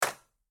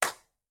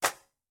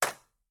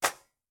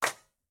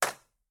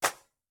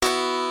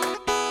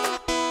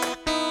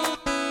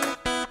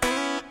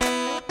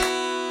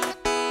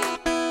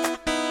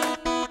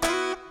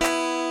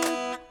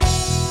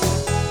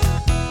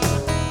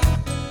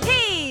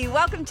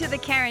welcome to the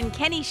Karen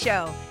Kenney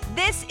Show.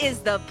 This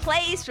is the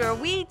place where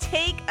we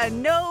take a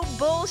no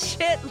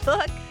bullshit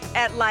look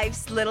at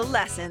life's little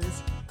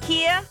lessons.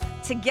 Here,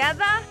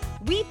 together,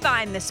 we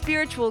find the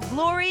spiritual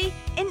glory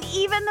in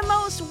even the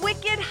most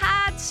wicked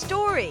hard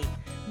story.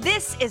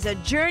 This is a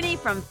journey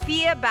from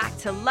fear back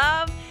to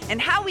love and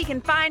how we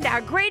can find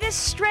our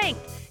greatest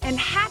strength and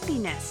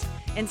happiness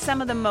in some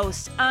of the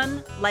most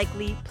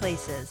unlikely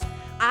places.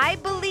 I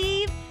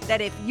believe that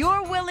if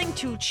you're willing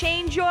to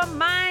change your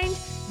mind,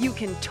 you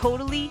can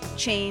totally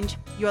change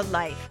your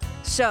life.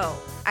 So,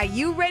 are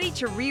you ready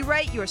to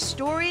rewrite your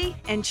story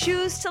and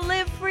choose to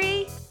live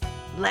free?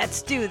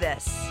 Let's do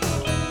this.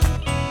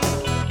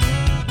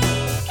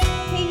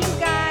 Hey, you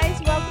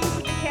guys, welcome to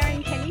the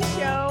Karen Kenney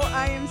Show.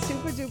 I am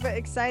super duper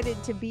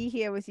excited to be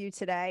here with you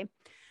today.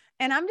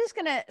 And I'm just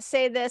going to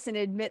say this and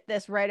admit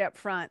this right up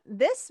front.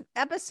 This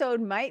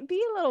episode might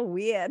be a little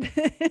weird.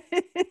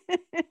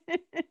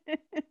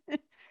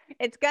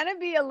 It's going to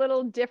be a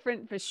little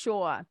different for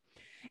sure.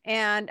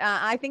 And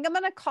I think I'm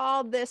going to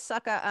call this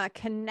sucker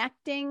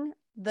Connecting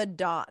the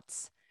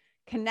Dots.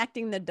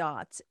 Connecting the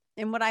Dots.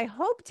 And what I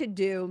hope to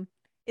do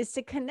is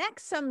to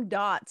connect some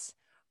dots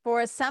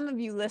for some of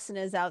you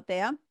listeners out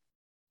there.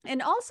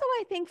 And also,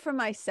 I think for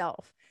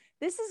myself.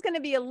 This is going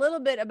to be a little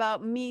bit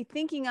about me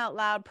thinking out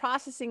loud,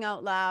 processing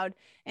out loud,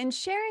 and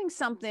sharing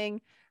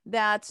something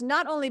that's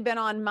not only been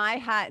on my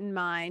heart and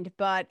mind,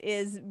 but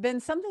is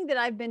been something that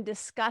I've been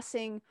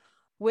discussing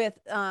with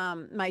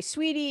my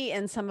sweetie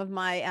and some of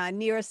my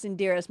nearest and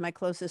dearest, my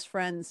closest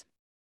friends.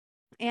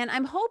 And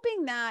I'm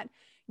hoping that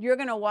you're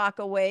going to walk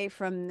away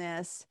from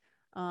this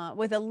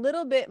with a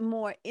little bit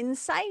more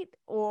insight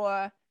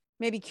or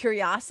maybe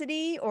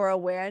curiosity or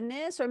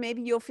awareness, or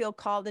maybe you'll feel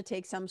called to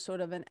take some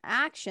sort of an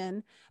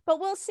action, but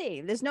we'll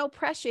see. There's no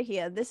pressure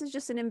here. This is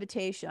just an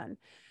invitation.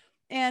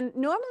 And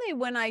normally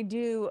when I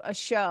do a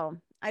show,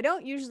 I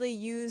don't usually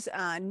use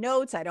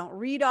notes. I don't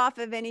read off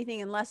of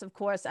anything unless, of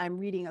course, I'm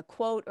reading a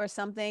quote or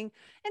something.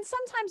 And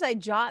sometimes I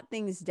jot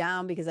things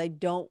down because I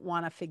don't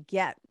want to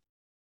forget.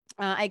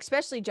 I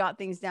especially jot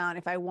things down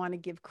if I want to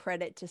give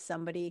credit to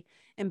somebody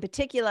in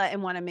particular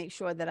and want to make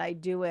sure that I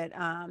do it,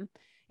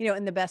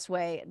 in the best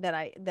way that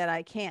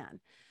I can.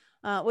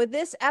 With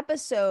this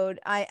episode,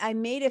 I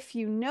made a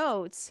few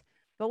notes,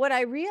 but what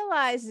I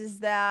realized is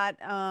that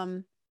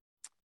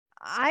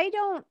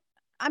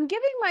I'm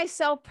giving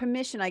myself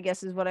permission, I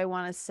guess is what I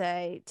want to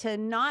say, to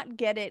not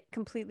get it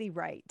completely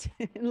right.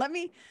 let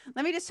me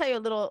just tell you a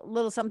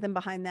little something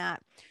behind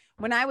that.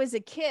 When I was a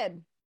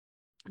kid,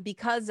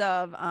 because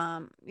of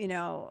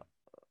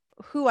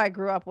who I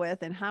grew up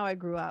with and how I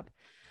grew up,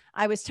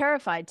 I was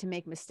terrified to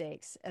make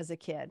mistakes as a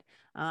kid.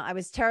 I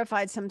was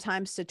terrified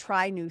sometimes to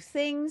try new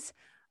things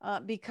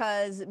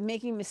because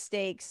making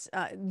mistakes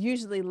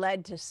usually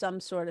led to some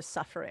sort of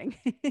suffering.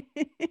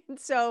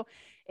 So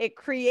it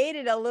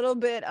created a little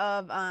bit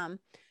of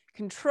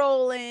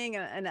controlling.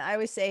 And I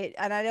always say,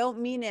 and I don't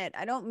mean it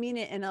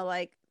in a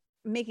like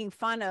making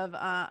fun of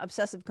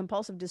obsessive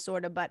compulsive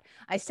disorder, but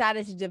I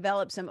started to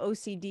develop some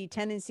OCD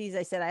tendencies.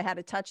 I said I had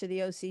a touch of the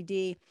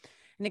OCD.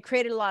 And it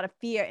created a lot of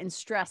fear and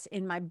stress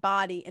in my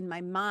body, in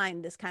my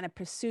mind, this kind of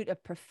pursuit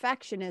of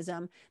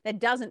perfectionism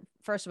that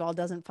first of all,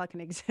 doesn't fucking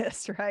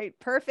exist, right?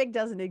 Perfect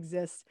doesn't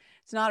exist.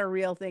 It's not a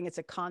real thing. It's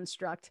a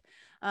construct.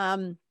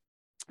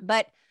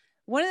 But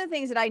one of the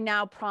things that I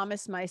now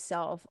promise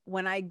myself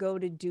when I go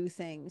to do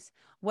things,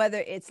 whether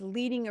it's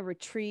leading a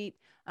retreat,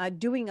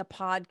 doing a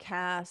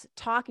podcast,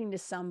 talking to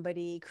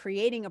somebody,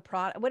 creating a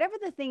product, whatever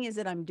the thing is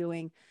that I'm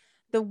doing,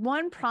 the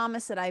one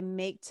promise that I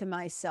make to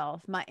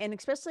myself, and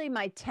especially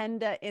my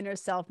tender inner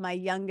self, my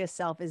youngest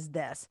self, is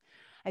this.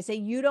 I say,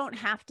 you don't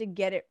have to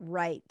get it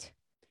right.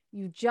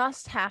 You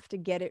just have to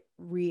get it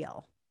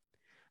real.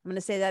 I'm going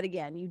to say that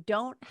again. You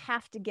don't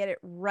have to get it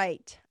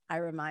right. I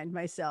remind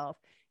myself,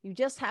 you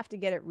just have to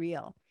get it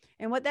real.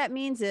 And what that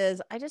means is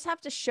I just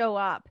have to show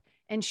up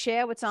and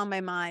share what's on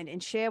my mind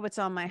and share what's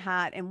on my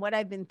heart and what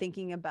I've been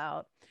thinking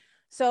about.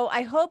 So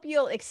I hope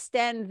you'll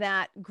extend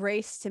that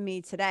grace to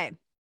me today.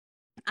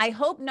 I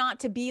hope not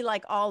to be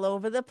like all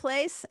over the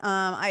place.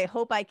 I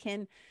hope I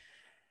can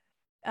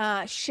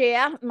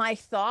share my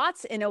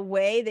thoughts in a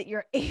way that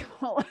you're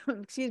able,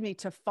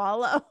 to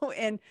follow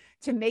and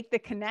to make the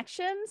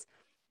connections.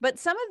 But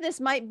some of this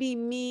might be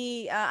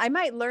me. I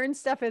might learn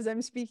stuff as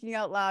I'm speaking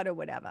out loud or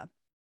whatever.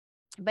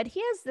 But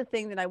here's the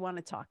thing that I want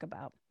to talk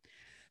about.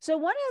 So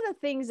one of the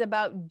things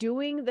about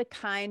doing the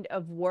kind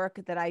of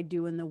work that I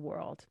do in the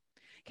world,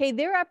 okay,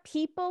 there are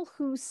people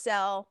who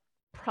sell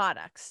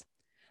products.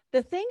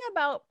 The thing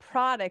about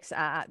products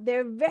are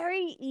they're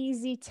very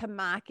easy to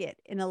market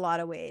in a lot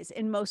of ways,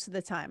 and most of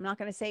the time. I'm not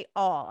going to say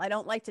all. I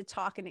don't like to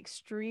talk in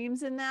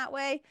extremes in that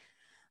way.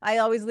 I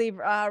always leave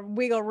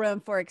wiggle room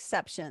for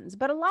exceptions.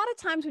 But a lot of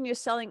times when you're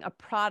selling a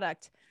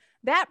product,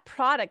 that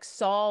product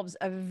solves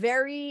a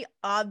very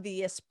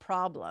obvious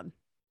problem.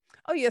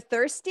 Oh, you're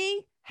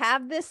thirsty?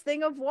 Have this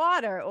thing of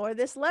water or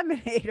this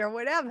lemonade or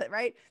whatever,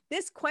 right?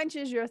 This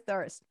quenches your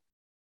thirst.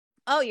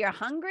 Oh, you're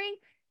hungry?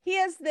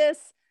 Here's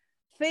this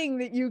thing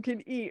that you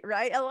can eat,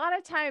 right? A lot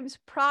of times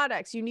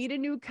products, you need a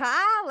new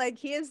car, like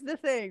here's the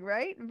thing,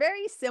 right?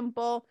 Very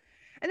simple.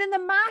 And then the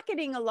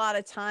marketing, a lot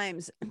of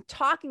times,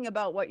 talking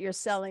about what you're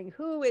selling,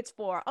 who it's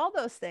for, all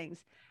those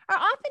things are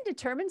often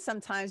determined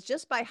sometimes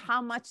just by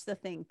how much the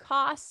thing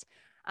costs.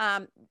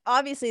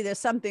 Obviously, there's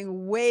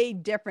something way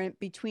different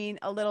between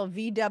a little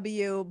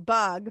VW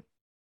Bug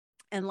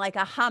and like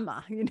a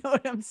Hummer, you know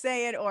what I'm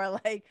saying? Or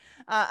like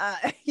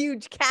a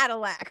huge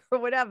Cadillac or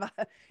whatever.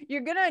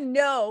 You're going to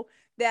know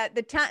that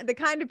the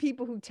kind of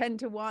people who tend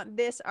to want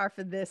this are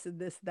for this and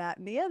this, that,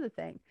 and the other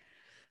thing.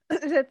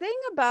 The thing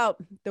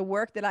about the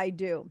work that I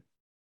do,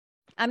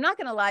 I'm not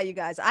going to lie, you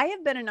guys, I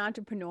have been an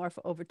entrepreneur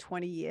for over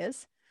 20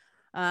 years.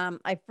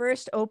 I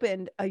first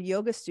opened a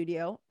yoga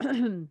studio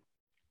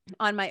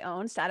on my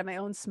own, started my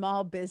own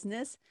small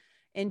business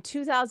in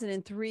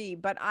 2003,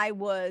 but I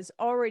was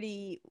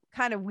already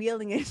kind of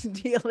wheeling and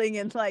dealing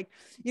and like,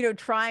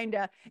 trying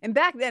to, and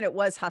back then it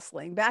was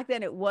hustling. Back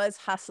then it was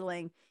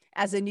hustling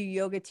as a new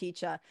yoga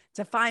teacher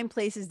to find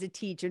places to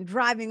teach and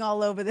driving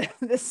all over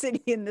the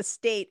city and the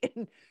state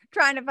and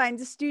trying to find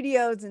the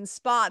studios and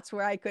spots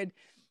where I could,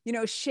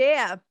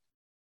 share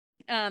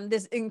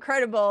this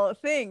incredible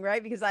thing,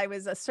 right? Because I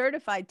was a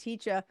certified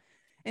teacher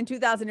in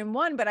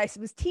 2001, but I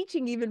was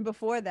teaching even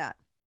before that.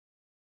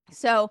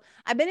 So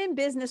I've been in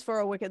business for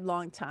a wicked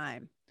long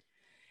time.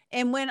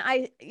 And when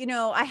I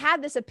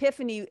had this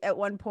epiphany at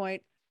one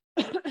point,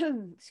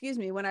 excuse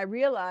me, when I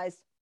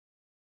realized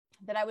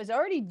that I was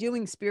already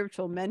doing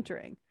spiritual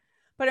mentoring.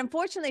 But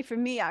unfortunately for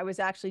me, I was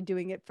actually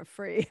doing it for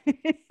free.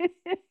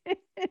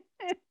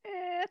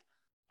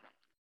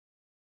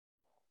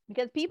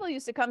 Because people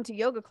used to come to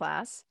yoga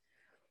class.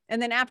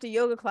 And then after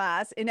yoga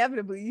class,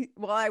 inevitably,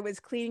 while I was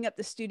cleaning up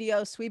the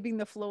studio, sweeping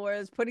the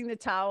floors, putting the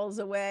towels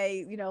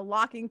away,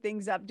 locking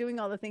things up, doing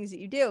all the things that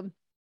you do,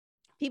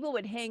 people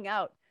would hang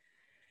out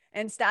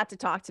and start to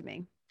talk to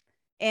me.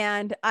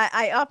 And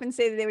I often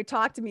say that they would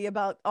talk to me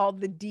about all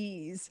the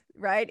D's,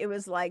 right? It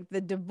was like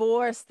the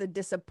divorce, the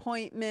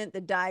disappointment,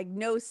 the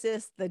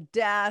diagnosis, the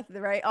death,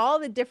 right? All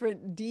the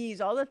different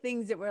D's, all the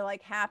things that were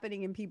like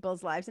happening in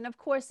people's lives. And of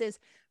course, there's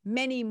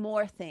many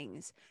more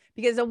things,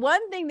 because the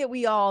one thing that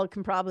we all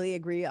can probably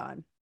agree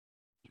on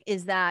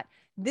is that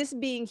this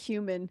being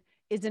human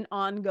is an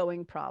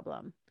ongoing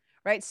problem.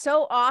 Right.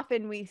 So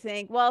often we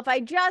think, well, if I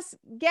just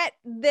get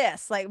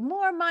this, like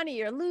more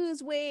money or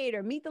lose weight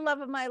or meet the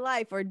love of my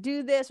life or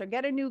do this or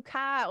get a new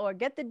car or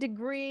get the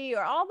degree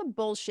or all the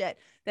bullshit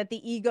that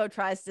the ego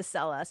tries to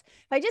sell us.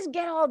 If I just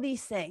get all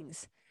these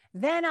things,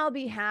 then I'll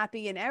be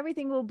happy and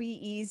everything will be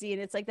easy. And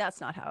it's like,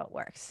 that's not how it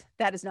works.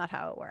 That is not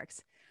how it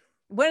works.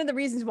 One of the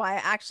reasons why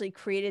I actually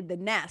created the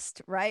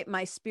Nest, right,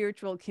 my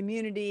spiritual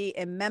community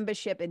and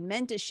membership and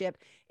mentorship,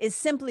 is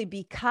simply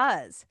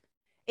because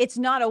it's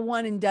not a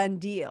one and done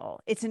deal.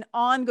 It's an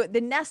ongoing,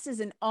 the Nest is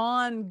an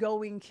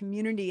ongoing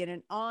community and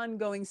an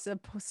ongoing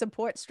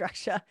support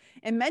structure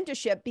and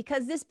mentorship,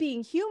 because this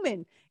being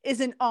human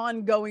is an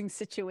ongoing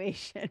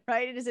situation,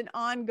 right? It is an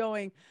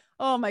ongoing,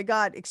 oh my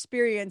God,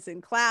 experience in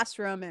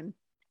classroom, and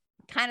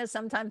kind of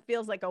sometimes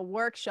feels like a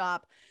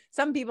workshop.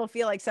 Some people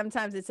feel like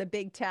sometimes it's a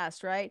big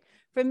test, right?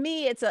 For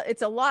me,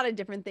 it's a lot of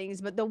different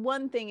things, but the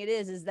one thing it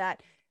is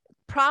that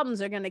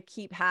problems are going to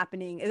keep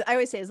happening. I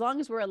always say, as long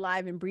as we're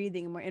alive and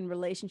breathing and we're in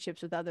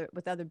relationships with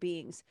other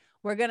beings,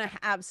 we're going to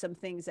have some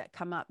things that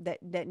come up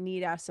that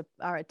need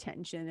our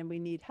attention, and we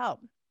need help.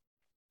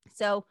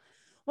 So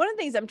one of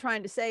the things I'm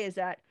trying to say is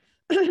that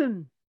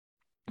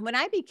when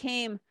I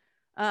became,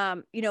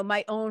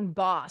 my own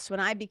boss, when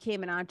I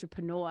became an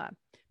entrepreneur,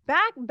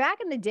 back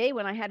in the day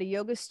when I had a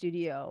yoga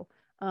studio,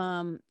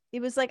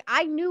 it was like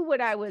I knew what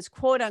I was,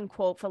 quote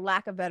unquote, for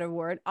lack of a better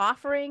word,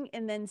 offering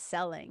and then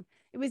selling.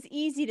 It was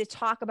easy to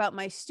talk about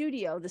my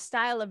studio, the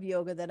style of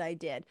yoga that I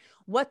did,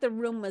 what the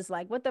room was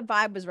like, what the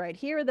vibe was right.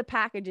 Here are the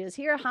packages.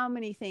 Here are how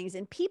many things.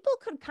 And people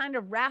could kind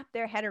of wrap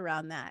their head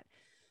around that.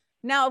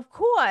 Now, of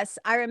course,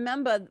 I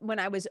remember when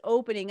I was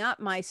opening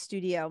up my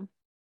studio,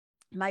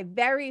 my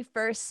very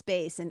first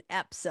space in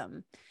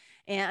Epsom.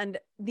 And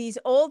these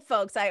old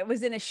folks, I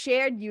was in a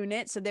shared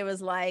unit. So there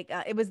was like,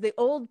 it was the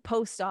old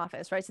post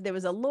office, right? So there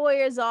was a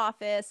lawyer's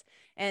office,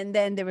 and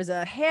then there was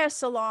a hair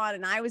salon,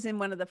 and I was in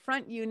one of the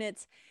front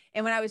units.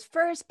 And when I was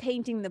first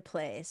painting the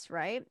place,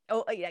 right?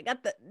 Oh, yeah, I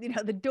got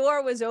the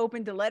door was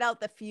open to let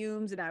out the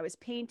fumes, and I was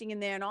painting in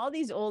there, and all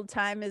these old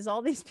timers,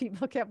 all these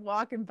people kept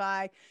walking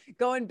by,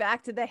 going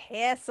back to the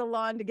hair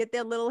salon to get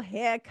their little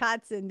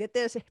haircuts and get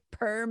their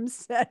perms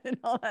set and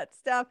all that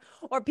stuff.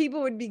 Or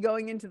people would be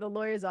going into the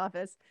lawyer's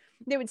office.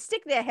 They would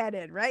stick their head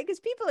in, right?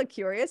 Because people are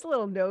curious, a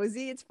little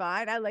nosy. It's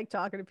fine. I like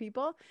talking to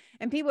people.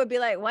 And people would be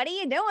like, what are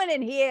you doing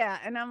in here?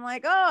 And I'm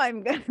like, oh,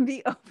 I'm going to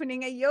be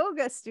opening a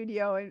yoga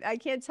studio. And I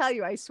can't tell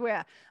you, I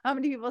swear, how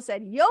many people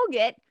said,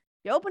 yogurt?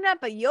 You open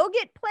up a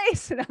yogurt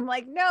place? And I'm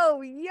like,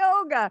 no,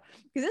 yoga.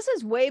 Because this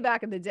is way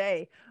back in the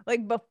day,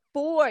 like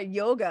before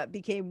yoga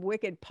became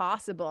wicked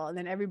possible. And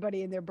then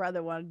everybody and their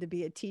brother wanted to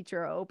be a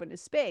teacher or open a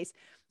space.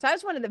 So I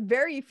was one of the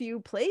very few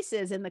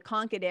places in the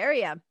Concord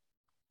area.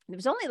 There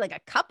was only like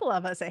a couple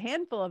of us, a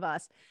handful of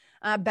us,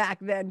 back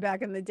then,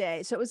 back in the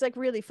day. So it was like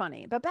really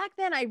funny. But back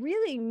then, I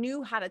really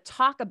knew how to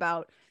talk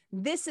about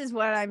this is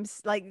what I'm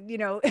like,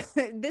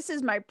 this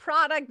is my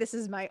product, this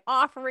is my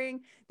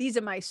offering, these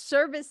are my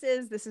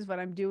services, this is what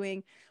I'm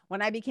doing.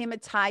 When I became a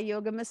Thai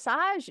yoga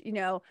massage,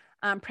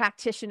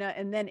 practitioner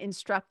and then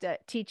instructor,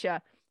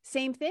 teacher,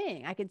 same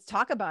thing. I could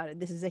talk about it.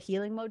 This is a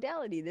healing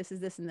modality. This is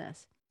this and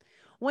this.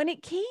 When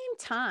it came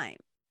time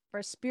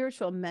for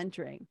spiritual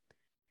mentoring,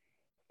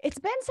 it's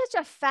been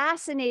such a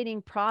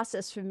fascinating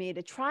process for me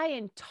to try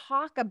and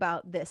talk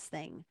about this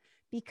thing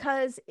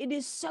because it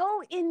is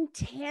so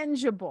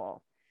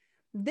intangible.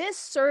 This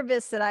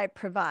service that I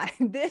provide,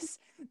 this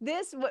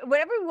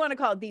whatever we want to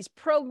call it, these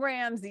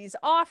programs, these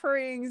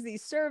offerings,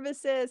 these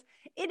services,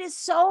 it is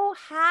so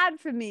hard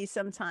for me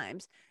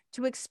sometimes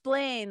to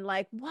explain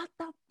like what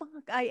the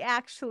fuck I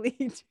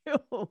actually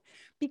do.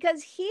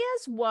 Because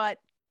here's what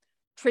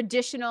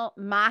traditional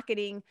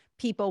marketing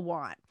people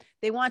want.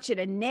 They want you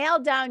to nail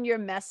down your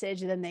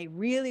message, and then they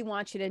really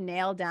want you to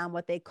nail down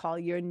what they call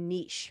your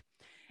niche.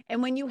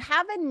 And when you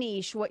have a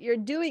niche, what you're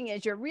doing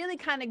is you're really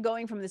kind of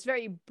going from this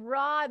very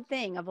broad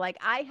thing of like,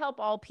 I help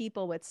all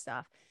people with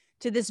stuff,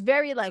 to this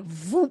very like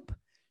whoop,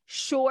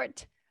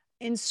 short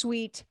and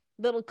sweet,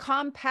 little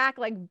compact,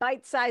 like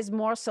bite-sized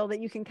morsel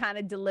that you can kind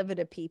of deliver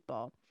to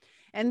people.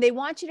 And they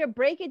want you to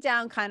break it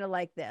down kind of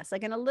like this,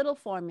 like in a little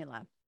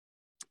formula.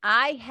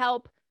 I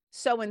help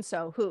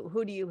so-and-so.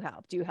 Who do you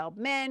help? Do you help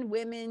men,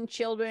 women,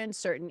 children,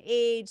 certain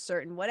age,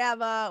 certain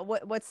whatever?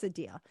 What's the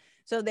deal?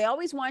 So they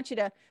always want you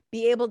to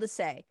be able to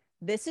say,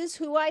 this is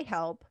who I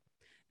help.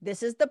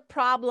 This is the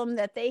problem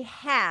that they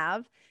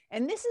have.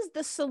 And this is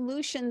the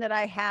solution that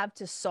I have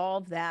to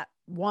solve that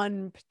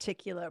one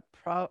particular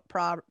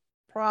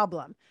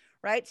problem,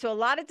 right? So a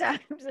lot of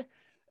times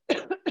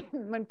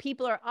when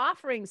people are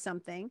offering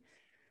something,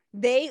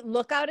 they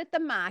look out at the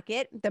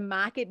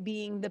market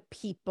being the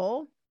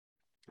people,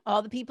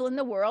 all the people in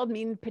the world,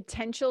 meaning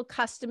potential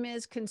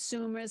customers,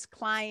 consumers,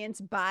 clients,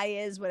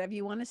 buyers, whatever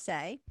you want to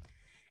say.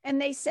 And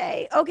they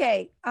say,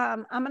 okay,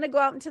 I'm going to go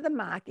out into the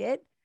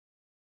market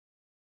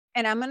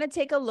and I'm going to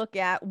take a look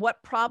at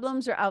what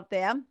problems are out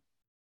there.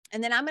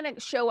 And then I'm going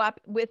to show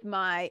up with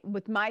my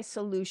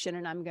solution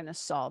and I'm going to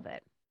solve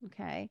it.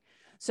 Okay.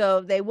 So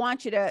they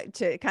want you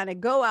to kind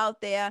of go out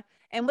there.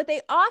 And what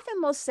they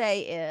often will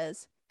say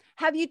is,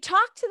 have you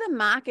talked to the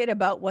market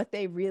about what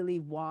they really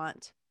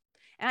want?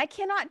 And I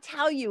cannot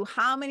tell you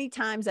how many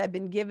times I've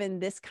been given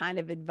this kind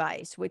of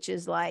advice, which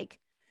is like,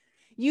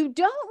 you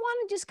don't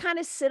want to just kind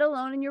of sit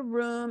alone in your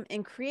room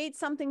and create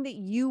something that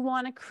you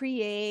want to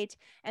create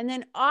and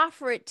then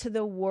offer it to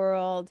the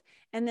world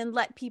and then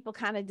let people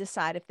kind of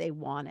decide if they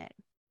want it.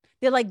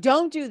 They're like,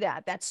 don't do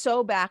that. That's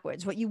so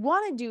backwards. What you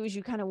want to do is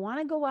you kind of want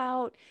to go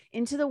out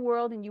into the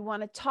world and you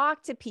want to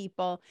talk to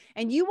people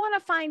and you want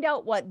to find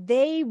out what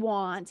they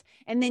want.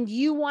 And then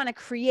you want to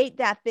create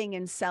that thing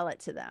and sell it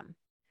to them.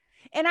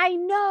 And I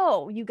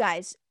know, you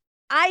guys,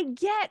 I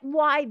get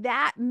why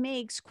that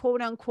makes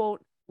quote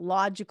unquote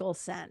logical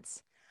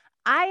sense.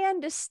 I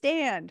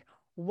understand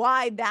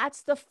why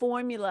that's the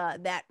formula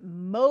that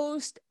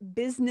most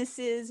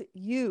businesses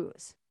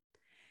use.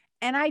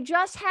 And I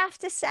just have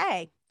to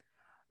say,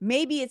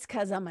 maybe it's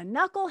because I'm a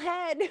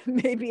knucklehead.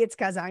 Maybe it's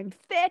because I'm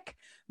thick.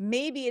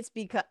 Maybe it's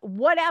because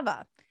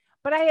whatever.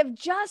 But I have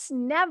just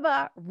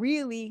never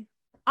really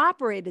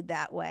operated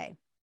that way.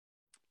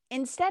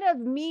 Instead of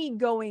me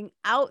going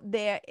out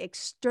there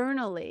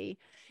externally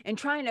and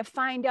trying to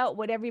find out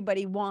what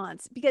everybody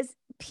wants, because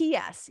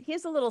P.S.,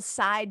 here's a little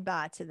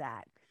sidebar to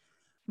that.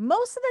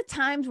 Most of the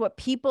times what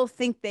people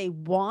think they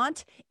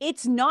want,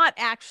 it's not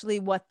actually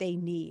what they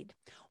need.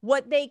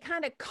 What they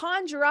kind of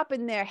conjure up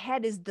in their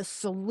head is the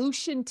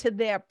solution to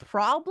their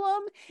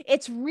problem.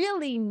 It's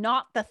really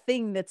not the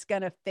thing that's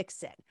going to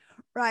fix it,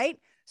 right?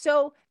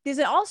 So there's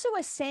also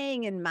a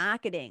saying in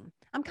marketing.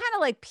 I'm kind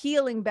of like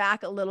peeling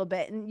back a little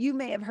bit, and you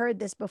may have heard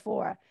this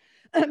before,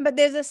 but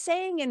there's a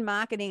saying in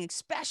marketing,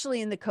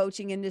 especially in the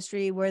coaching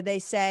industry, where they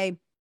say,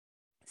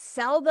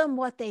 sell them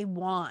what they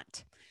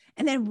want.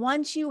 And then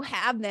once you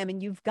have them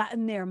and you've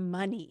gotten their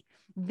money,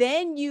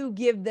 then you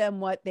give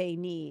them what they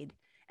need.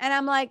 And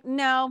I'm like,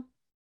 no,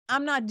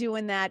 I'm not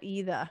doing that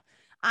either.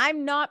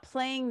 I'm not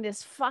playing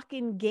this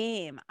fucking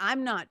game.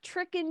 I'm not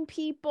tricking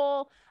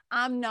people.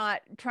 I'm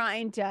not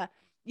trying to,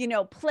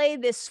 play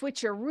this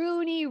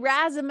switcheroony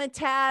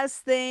razzmatazz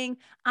thing.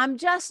 I'm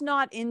just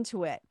not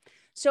into it.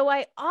 So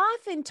I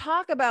often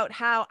talk about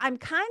how I'm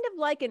kind of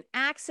like an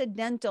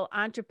accidental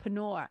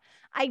entrepreneur.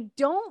 I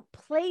don't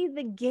play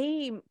the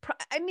game.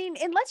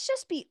 And let's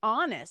just be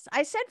honest.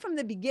 I said from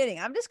the beginning,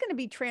 I'm just going to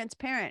be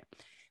transparent.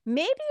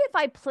 Maybe if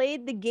I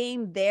played the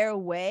game their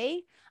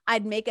way,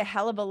 I'd make a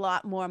hell of a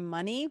lot more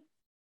money,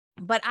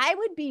 but I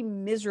would be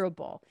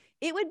miserable.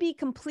 It would be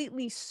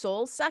completely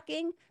soul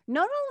sucking.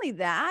 Not only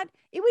that,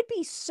 it would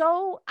be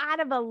so out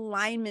of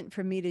alignment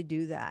for me to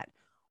do that.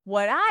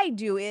 What I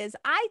do is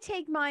I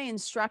take my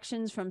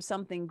instructions from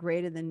something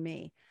greater than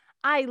me.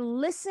 I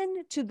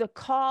listen to the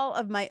call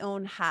of my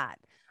own heart.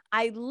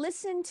 I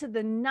listen to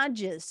the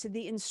nudges, to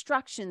the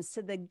instructions,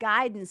 to the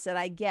guidance that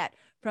I get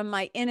from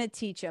my inner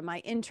teacher,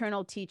 my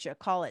internal teacher.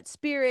 Call it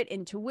spirit,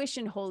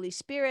 intuition, Holy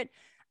Spirit,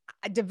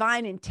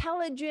 divine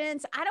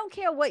intelligence. I don't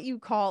care what you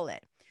call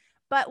it.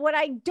 But what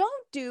I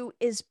don't do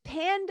is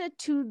pander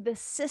to the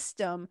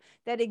system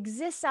that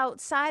exists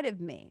outside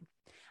of me.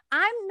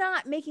 I'm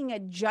not making a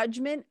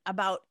judgment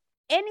about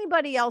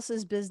anybody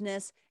else's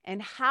business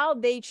and how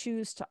they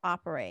choose to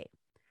operate.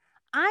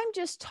 I'm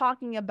just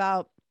talking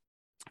about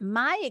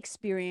my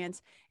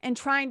experience and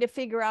trying to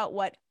figure out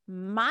what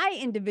my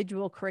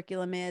individual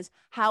curriculum is,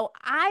 how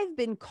I've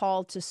been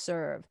called to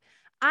serve.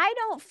 I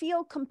don't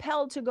feel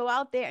compelled to go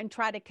out there and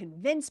try to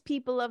convince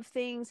people of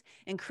things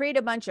and create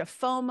a bunch of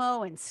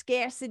FOMO and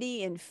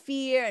scarcity and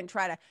fear and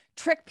try to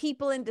trick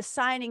people into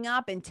signing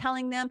up and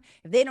telling them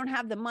if they don't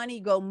have the money,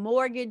 go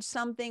mortgage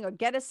something or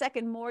get a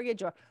second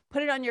mortgage or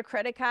put it on your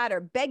credit card or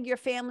beg your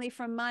family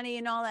for money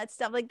and all that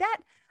stuff like that.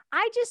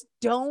 I just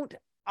don't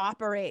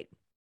operate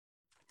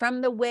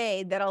from the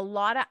way that a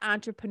lot of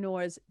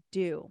entrepreneurs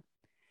do.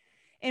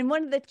 And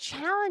one of the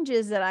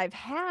challenges that I've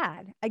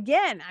had,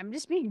 again, I'm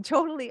just being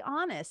totally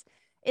honest,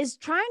 is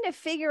trying to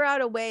figure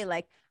out a way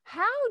like,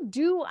 how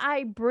do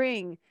I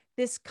bring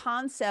this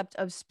concept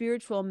of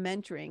spiritual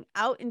mentoring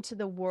out into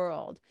the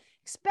world,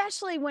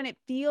 especially when it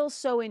feels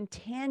so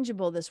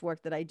intangible, this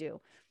work that I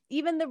do,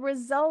 even the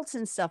results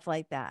and stuff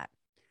like that.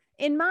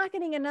 In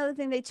marketing, another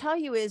thing they tell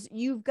you is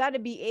you've got to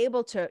be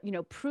able to,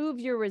 prove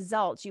your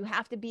results. You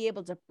have to be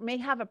able to may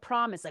have a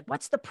promise. Like,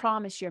 what's the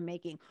promise you're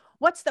making?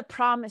 What's the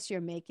promise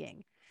you're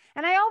making?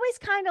 And I always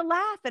kind of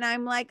laugh and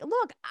I'm like,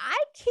 look, I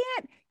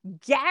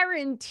can't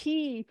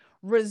guarantee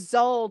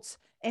results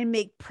and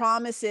make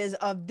promises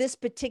of this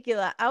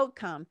particular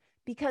outcome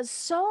because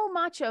so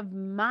much of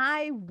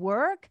my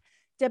work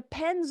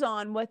depends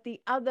on what the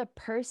other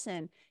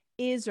person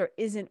is or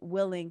isn't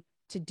willing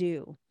to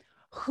do,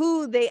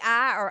 who they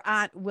are or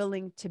aren't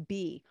willing to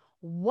be,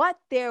 what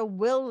they're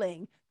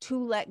willing to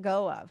let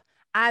go of.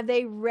 Are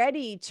they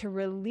ready to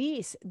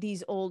release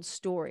these old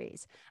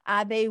stories?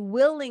 Are they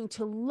willing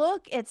to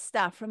look at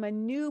stuff from a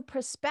new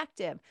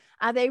perspective?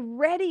 Are they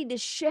ready to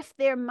shift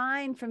their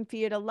mind from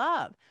fear to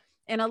love?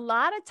 And a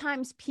lot of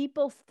times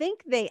people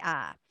think they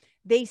are.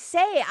 They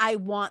say, I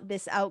want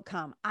this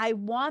outcome. I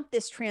want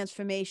this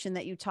transformation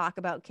that you talk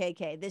about,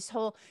 KK, this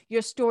whole,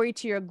 your story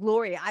to your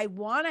glory. I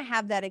want to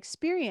have that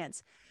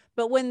experience.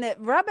 But when the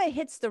rubber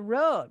hits the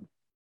road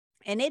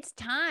and it's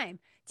time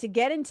to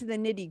get into the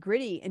nitty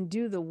gritty and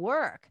do the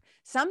work,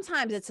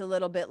 sometimes it's a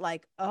little bit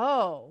like,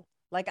 oh,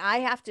 like I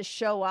have to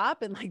show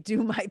up and like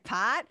do my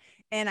part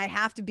and I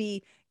have to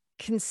be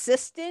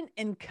consistent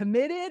and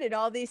committed and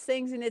all these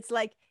things. And it's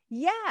like,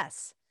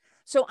 yes.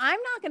 So I'm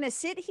not going to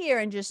sit here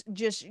and just,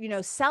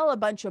 sell a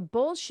bunch of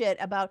bullshit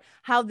about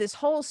how this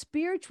whole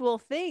spiritual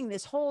thing,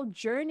 this whole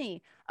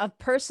journey of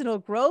personal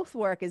growth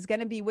work is going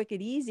to be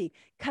wicked easy,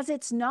 because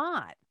it's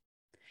not.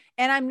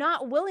 And I'm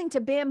not willing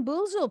to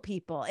bamboozle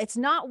people. It's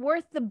not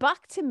worth the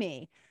buck to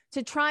me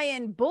to try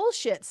and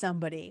bullshit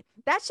somebody.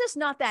 That's just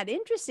not that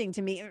interesting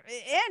to me. And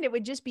it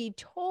would just be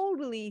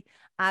totally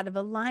out of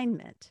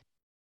alignment.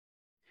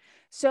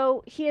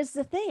 So here's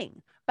the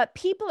thing. But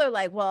people are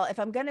like, well, if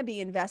I'm going to be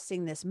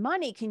investing this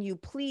money, can you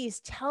please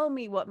tell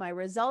me what my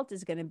result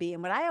is going to be?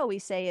 And what I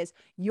always say is,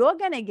 you're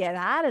going to get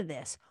out of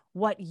this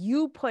what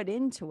you put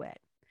into it.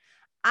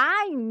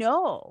 I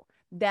know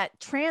that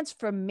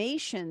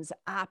transformations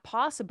are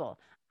possible.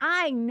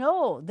 I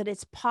know that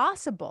it's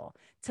possible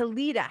to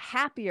lead a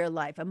happier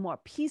life, a more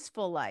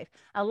peaceful life,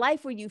 a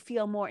life where you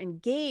feel more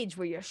engaged,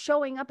 where you're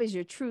showing up as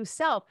your true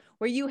self,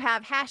 where you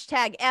have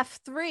hashtag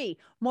F3,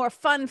 more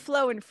fun,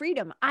 flow, and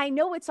freedom. I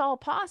know it's all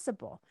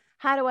possible.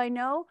 How do I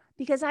know?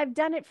 Because I've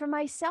done it for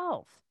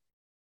myself.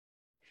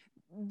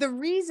 The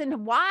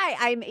reason why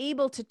I'm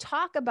able to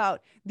talk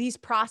about these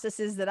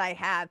processes that I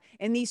have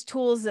and these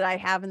tools that I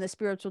have in the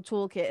spiritual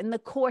toolkit and the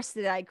course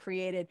that I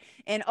created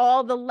and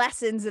all the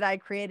lessons that I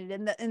created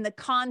and the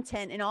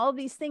content and all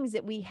these things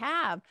that we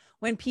have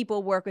when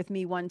people work with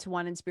me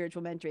one-to-one in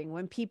spiritual mentoring,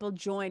 when people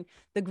join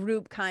the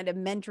group kind of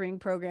mentoring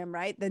program,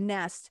 right? The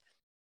Nest.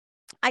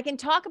 I can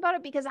talk about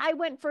it because I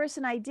went first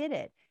and I did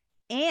it.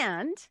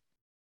 And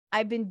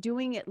I've been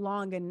doing it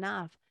long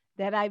enough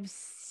that I've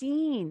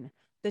seen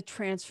the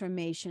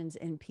transformations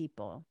in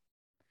people,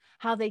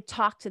 how they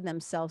talk to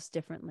themselves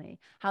differently,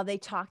 how they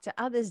talk to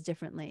others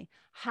differently,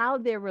 how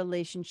their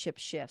relationship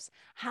shifts,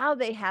 how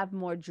they have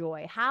more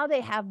joy, how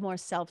they have more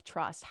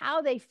self-trust,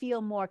 how they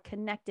feel more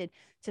connected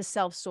to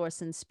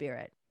self-source and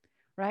spirit,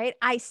 right?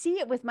 I see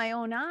it with my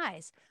own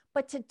eyes,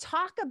 but to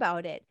talk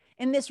about it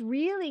in this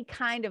really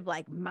kind of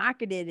like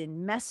marketed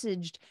and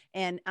messaged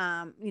and,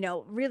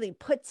 really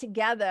put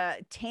together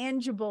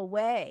tangible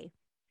way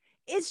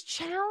is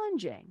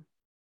challenging.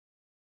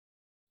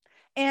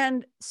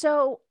 And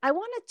so I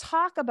want to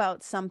talk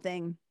about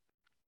something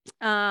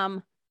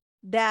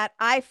that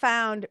I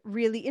found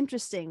really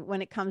interesting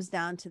when it comes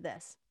down to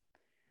this.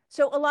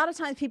 So a lot of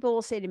times people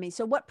will say to me,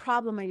 so what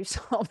problem are you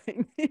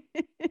solving?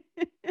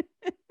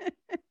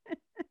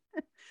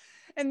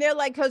 And they're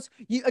like, because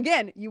you,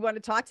 again, you want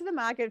to talk to the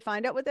market,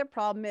 find out what their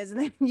problem is, and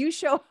then you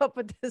show up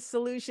with the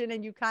solution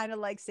and you kind of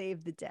like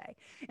save the day.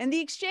 And the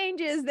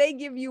exchange is they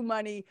give you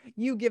money,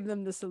 you give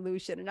them the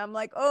solution. And I'm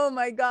like, oh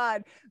my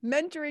God,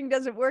 mentoring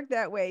doesn't work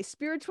that way.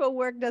 Spiritual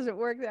work doesn't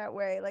work that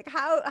way. Like,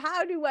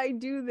 how do I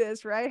do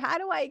this, right? How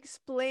do I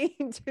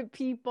explain to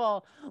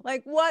people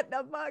like what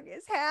the fuck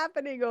is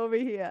happening over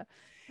here?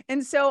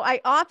 And so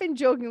I often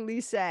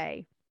jokingly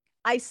say,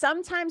 I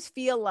sometimes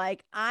feel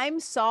like I'm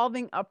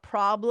solving a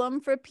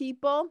problem for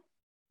people,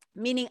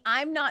 meaning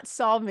I'm not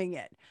solving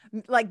it.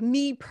 Like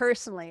me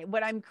personally,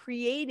 what I'm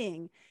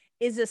creating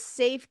is a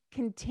safe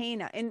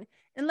container. And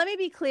let me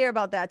be clear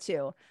about that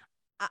too.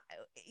 I,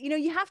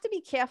 you have to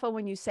be careful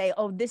when you say,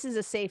 oh, this is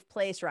a safe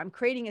place, or I'm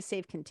creating a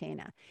safe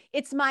container.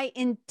 It's my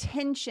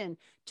intention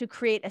to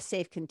create a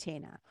safe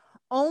container.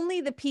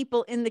 Only the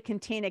people in the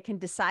container can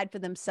decide for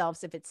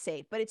themselves if it's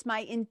safe, but it's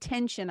my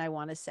intention, I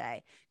want to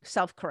say,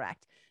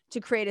 self-correct, to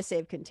create a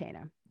safe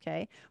container.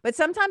 Okay. But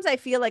sometimes I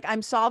feel like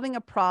I'm solving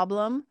a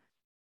problem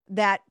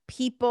that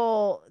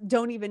people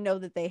don't even know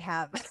that they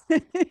have.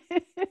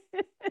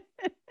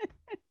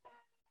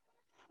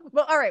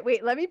 Well, all right,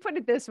 wait, let me put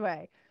it this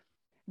way.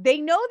 They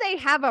know they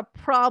have a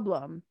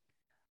problem,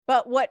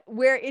 but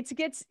where it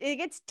gets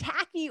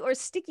tacky or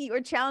sticky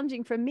or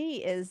challenging for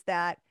me is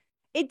that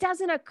it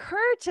doesn't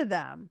occur to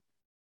them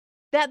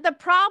that the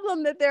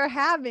problem that they're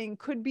having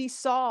could be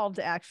solved,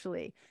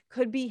 actually,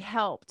 could be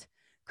helped,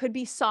 could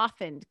be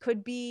softened,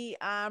 could be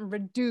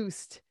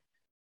reduced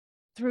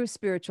through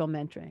spiritual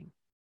mentoring.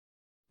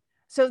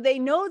 So they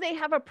know they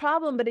have a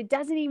problem, but it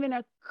doesn't even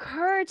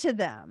occur to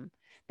them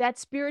that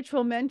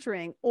spiritual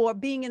mentoring or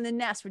being in the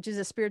nest, which is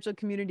a spiritual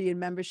community and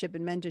membership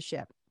and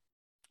mentorship,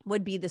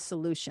 would be the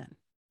solution.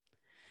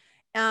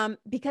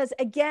 Because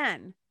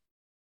again,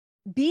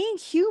 being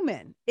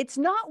human, it's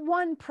not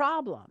one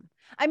problem.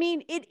 I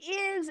mean, it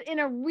is in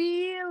a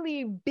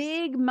really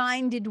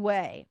big-minded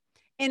way,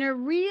 in a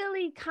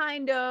really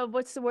kind of,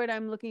 what's the word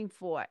I'm looking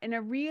for? In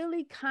a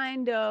really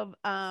kind of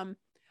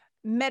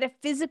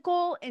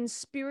metaphysical and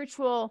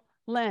spiritual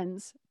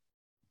lens,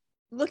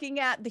 looking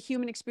at the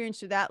human experience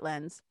through that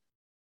lens.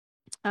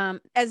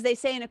 As they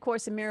say in A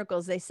Course in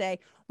Miracles, they say,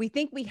 we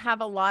think we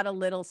have a lot of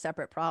little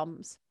separate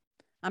problems.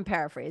 I'm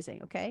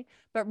paraphrasing, okay?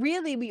 But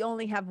really, we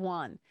only have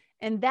one.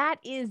 And that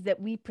is that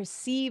we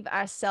perceive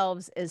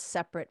ourselves as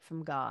separate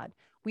from God.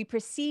 We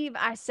perceive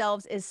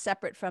ourselves as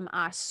separate from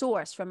our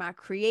source, from our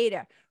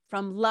creator,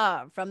 from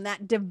love, from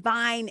that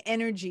divine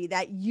energy,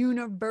 that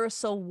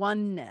universal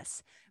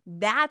oneness.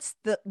 That's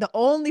the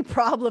only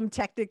problem,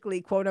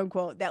 technically, quote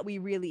unquote, that we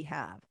really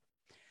have.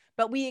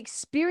 But we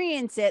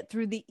experience it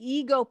through the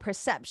ego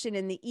perception,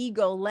 and the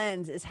ego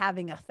lens is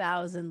having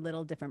 1,000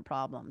 little different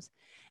problems.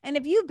 And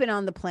if you've been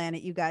on the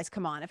planet, you guys,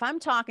 come on. If I'm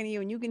talking to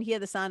you and you can hear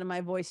the sound of my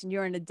voice and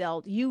you're an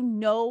adult, you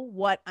know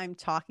what I'm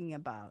talking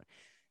about.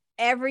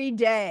 Every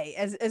day,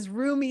 as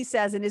Rumi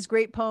says in his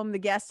great poem, The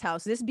Guest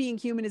House, this being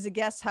human is a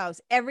guest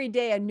house. Every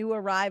day, a new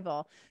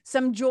arrival,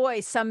 some joy,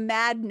 some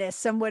madness,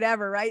 some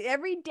whatever, right?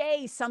 Every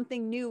day,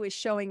 something new is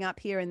showing up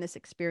here in this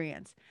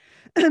experience.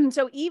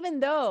 So even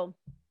though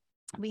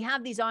we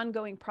have these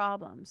ongoing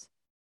problems,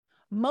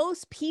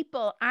 most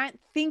people aren't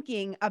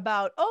thinking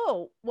about,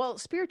 oh, well,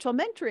 spiritual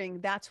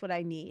mentoring, that's what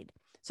I need.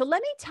 So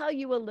let me tell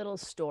you a little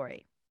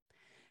story.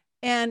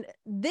 And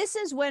this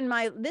is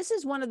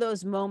one of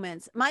those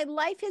moments. My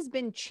life has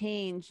been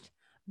changed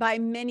by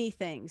many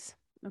things.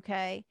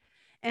 Okay.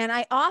 And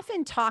I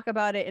often talk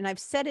about it, and I've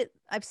said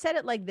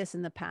it like this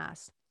in the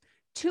past.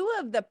 Two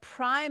of the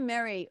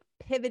primary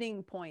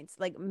pivoting points,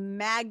 like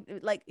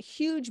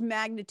huge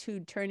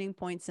magnitude turning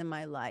points in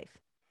my life.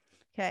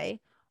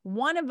 Okay.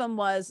 One of them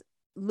was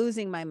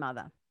losing my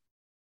mother.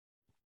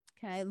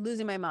 Okay.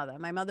 Losing my mother.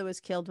 My mother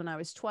was killed when I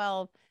was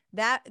 12.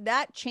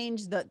 That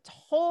changed the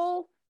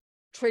whole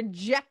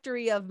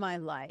trajectory of my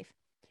life.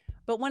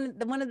 But one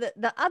of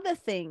the other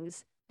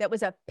things that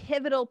was a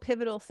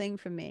pivotal thing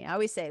for me, I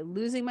always say,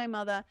 losing my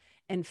mother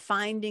and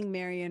finding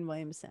Marianne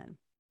Williamson.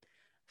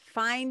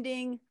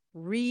 Finding,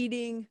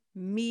 reading,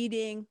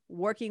 meeting,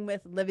 working with,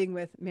 living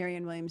with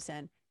Marianne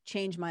Williamson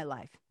changed my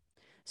life.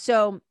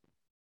 So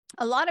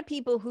a lot of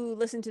people who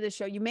listen to this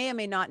show, you may or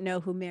may not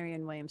know who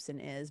Marianne Williamson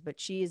is, but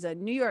she is a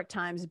New York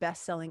Times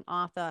bestselling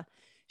author.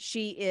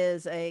 She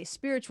is a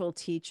spiritual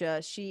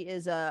teacher. She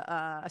is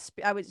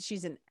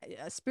she's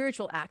a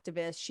spiritual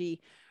activist. She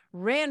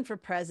ran for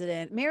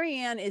president.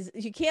 Marianne is,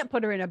 you can't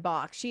put her in a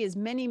box. She is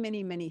many,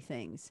 many, many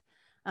things.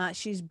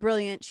 She's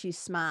brilliant. She's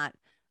smart.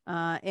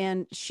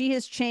 And she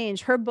has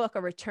changed. Her book,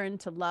 A Return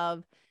to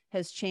Love,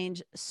 has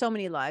changed so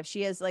many lives.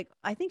 She has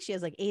I think she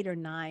has 8 or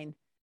 9.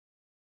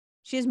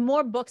 She has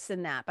more books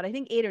than that, but I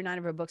think 8 or 9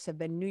 of her books have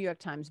been New York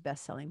Times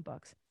bestselling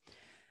books.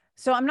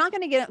 So I'm not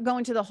going to go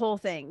into the whole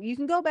thing. You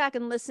can go back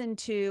and listen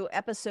to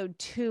episode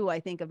 2, I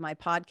think, of my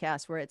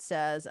podcast, where it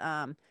says,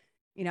 I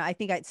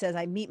think it says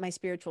I meet my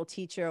spiritual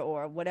teacher,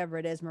 or whatever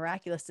it is,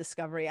 miraculous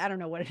discovery. I don't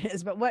know what it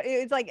is, but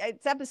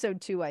it's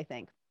episode 2, I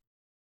think,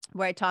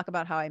 where I talk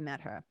about how I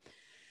met her.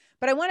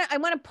 But I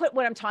want to put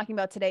what I'm talking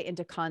about today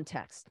into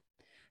context.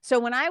 So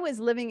when I was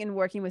living and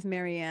working with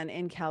Marianne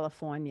in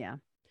California,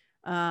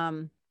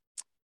 um,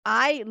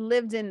 I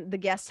lived in the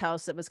guest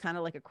house that was kind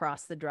of like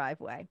across the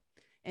driveway.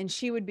 And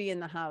she would be in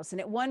the house. And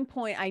at one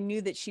point, I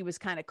knew that she was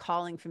kind of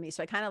calling for me.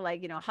 So I kind of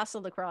like,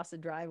 hustled across the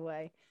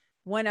driveway,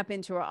 went up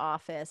into her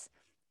office,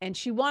 and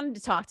she wanted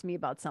to talk to me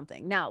about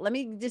something. Now, let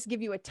me just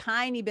give you a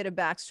tiny bit of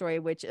backstory,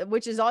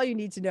 which is all you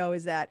need to know,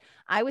 is that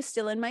I was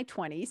still in my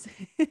 20s.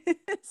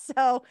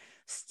 So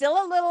still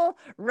a little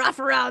rough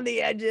around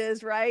the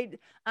edges, right?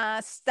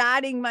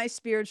 Starting my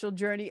spiritual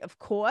journey, of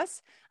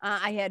course.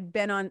 I had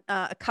been on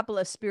a couple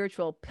of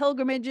spiritual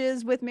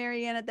pilgrimages with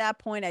Marianne at that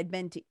point. I'd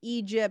been to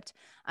Egypt.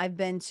 I've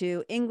been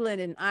to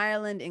England and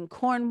Ireland and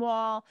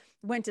Cornwall,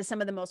 went to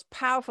some of the most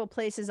powerful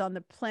places on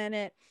the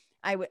planet.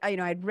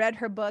 I'd read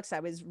her books.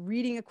 I was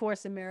reading A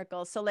Course in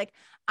Miracles. So like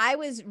I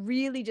was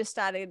really just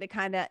starting to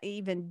kind of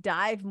even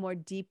dive more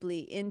deeply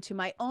into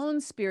my own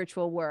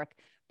spiritual work,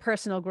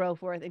 personal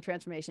growth, worth, and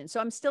transformation.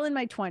 So I'm still in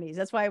my 20s.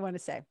 That's why I want to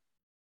say.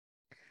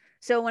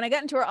 So when I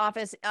got into her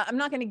office, I'm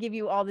not going to give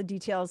you all the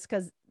details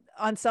because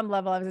on some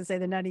level, I was going to say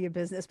they're none of your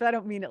business, but I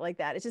don't mean it like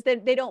that. It's just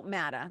that they don't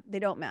matter. They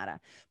don't matter.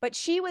 But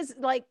she was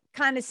like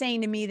kind of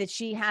saying to me that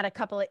she had a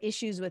couple of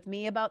issues with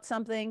me about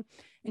something,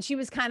 and she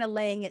was kind of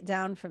laying it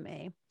down for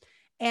me.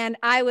 And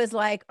I was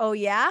like, oh,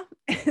 yeah.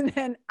 And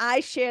then I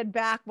shared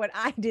back what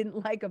I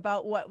didn't like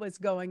about what was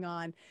going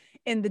on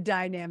in the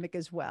dynamic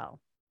as well.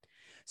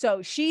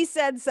 So she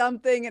said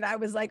something and I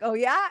was like, oh,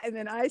 yeah. And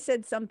then I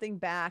said something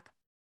back.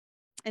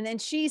 And then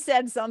she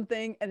said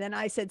something and then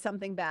I said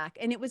something back.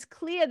 And it was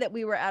clear that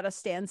we were at a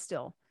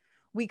standstill.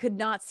 We could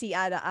not see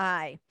eye to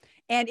eye.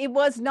 And it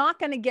was not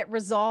going to get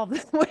resolved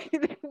the way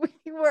that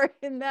we were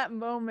in that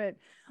moment,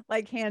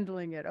 like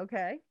handling it.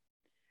 Okay.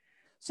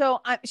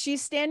 So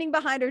she's standing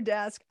behind her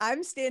desk.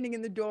 I'm standing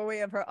in the doorway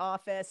of her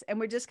office,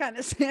 and we're just kind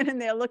of standing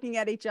there looking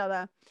at each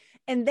other.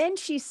 And then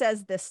she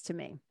says this to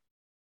me.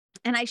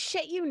 And I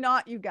shit you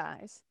not, you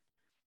guys.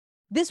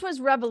 This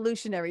was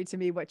revolutionary to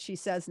me, what she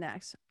says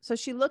next. So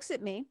she looks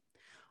at me.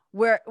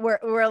 We're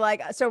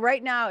like, so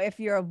right now, if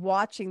you're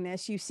watching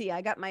this, you see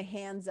I got my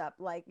hands up,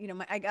 like,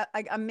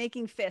 I'm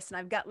making fists and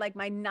I've got like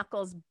my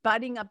knuckles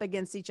butting up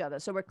against each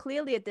other. So we're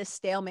clearly at this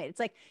stalemate.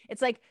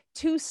 It's like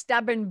two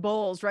stubborn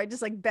bulls, right?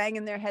 Just like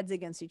banging their heads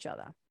against each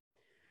other.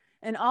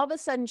 And all of a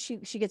sudden she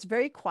gets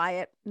very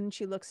quiet and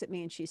she looks at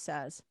me and she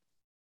says,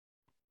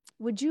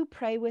 would you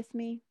pray with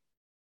me?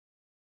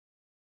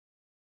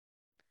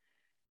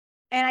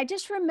 And I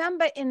just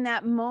remember in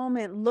that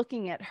moment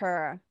looking at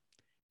her.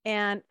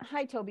 And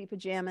hi, Toby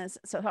Pajamas.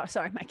 So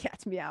sorry, my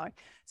cat's meowing.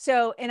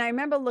 So, and I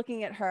remember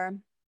looking at her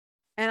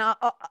and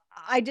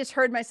I just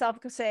heard myself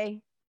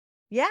say,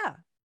 yeah,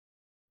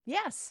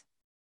 yes.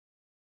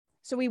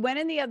 So we went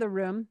in the other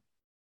room.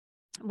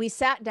 We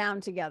sat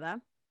down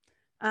together.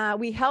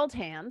 We held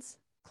hands,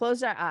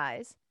 closed our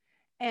eyes,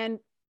 and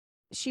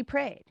she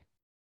prayed.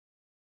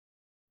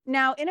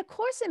 Now, in A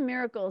Course in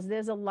Miracles,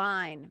 there's a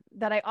line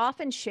that I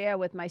often share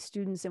with my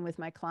students and with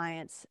my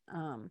clients,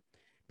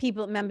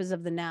 people, members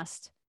of the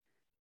nest.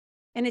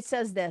 And it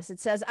says this, it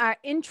says, our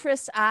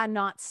interests are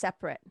not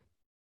separate.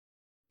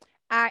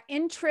 Our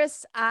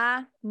interests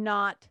are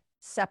not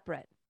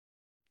separate.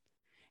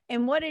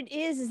 And what it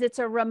is it's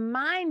a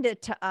reminder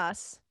to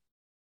us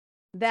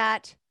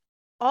that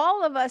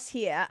all of us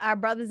here are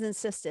brothers and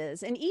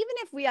sisters. And even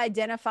if we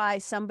identify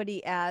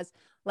somebody as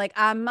like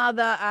our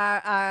mother,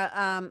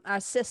 our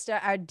sister,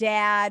 our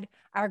dad,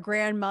 our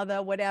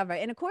grandmother, whatever,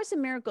 in A Course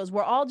in Miracles,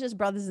 we're all just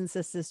brothers and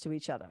sisters to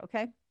each other,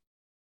 okay?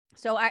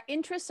 So our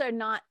interests are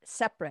not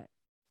separate.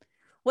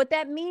 What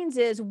that means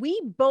is we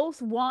both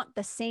want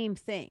the same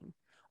thing.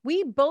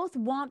 We both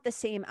want the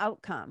same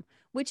outcome,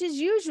 which is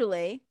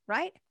usually,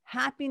 right?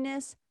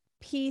 Happiness,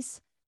 peace,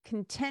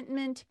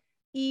 contentment,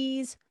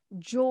 ease,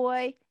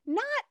 joy,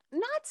 not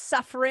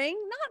suffering,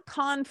 not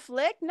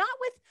conflict, not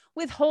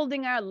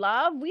withholding our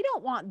love. We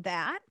don't want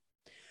that.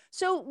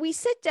 So we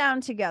sit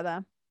down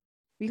together,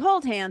 we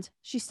hold hands,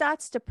 she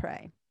starts to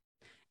pray.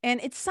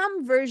 And it's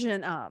some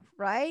version of,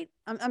 right?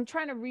 I'm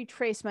trying to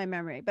retrace my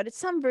memory, but it's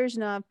some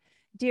version of,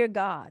 dear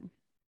God,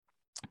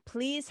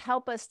 please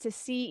help us to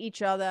see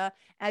each other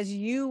as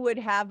you would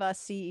have us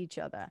see each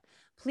other.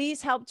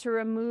 Please help to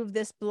remove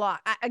this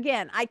block.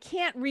 Again, I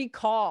can't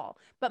recall,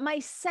 but my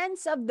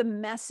sense of the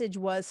message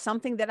was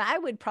something that I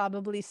would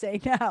probably say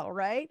now,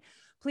 right?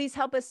 Please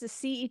help us to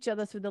see each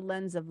other through the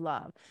lens of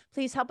love.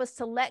 Please help us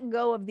to let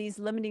go of these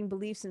limiting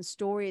beliefs and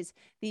stories,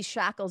 these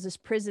shackles, this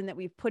prison that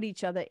we've put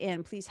each other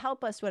in. Please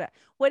help us with it.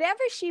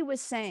 Whatever she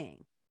was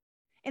saying.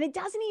 And it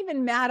doesn't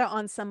even matter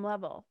on some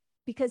level,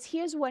 because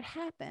here's what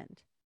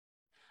happened.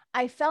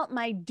 I felt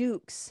my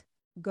dukes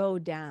go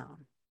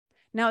down.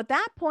 Now, at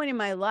that point in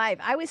my life,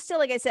 I was still,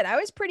 like I said, I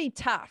was pretty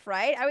tough,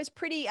 right? I was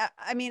pretty,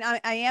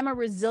 I am a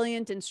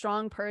resilient and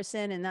strong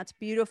person, and that's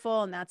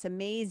beautiful and that's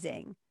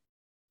amazing.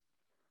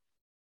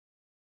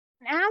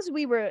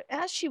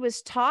 As she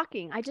was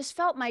talking, I just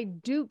felt my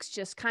dukes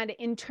just kind of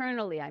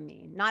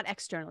internally, not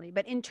externally,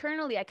 but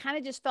internally, I kind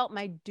of just felt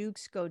my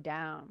dukes go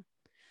down.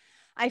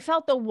 I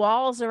felt the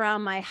walls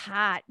around my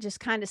heart just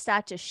kind of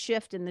start to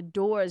shift and the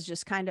doors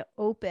just kind of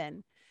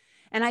open.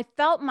 And I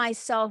felt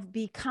myself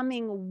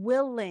becoming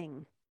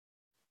willing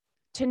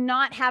to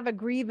not have a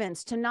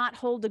grievance, to not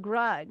hold a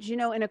grudge. You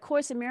know, in A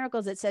Course in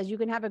Miracles, it says you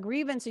can have a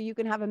grievance or you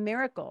can have a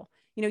miracle.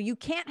 You know, you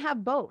can't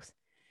have both.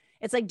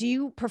 It's like, do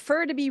you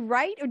prefer to be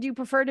right or do you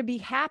prefer to be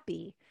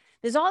happy?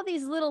 There's all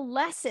these little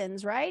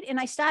lessons, right? And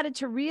I started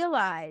to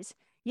realize,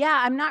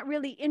 yeah, I'm not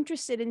really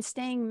interested in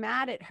staying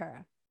mad at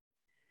her.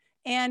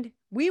 And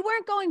we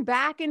weren't going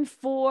back and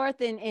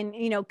forth and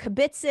you know,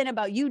 kibitzing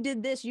about you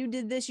did this, you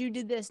did this, you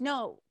did this.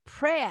 No,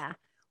 prayer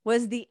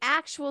was the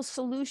actual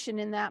solution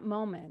in that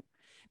moment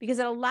because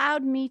it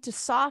allowed me to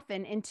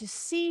soften and to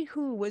see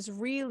who was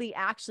really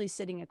actually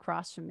sitting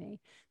across from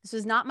me. This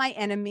is not my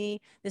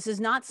enemy. This is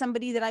not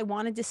somebody that I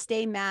wanted to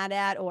stay mad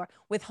at or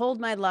withhold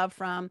my love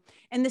from.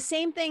 And the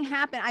same thing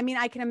happened. I mean,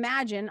 I can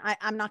imagine,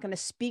 I'm not going to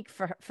speak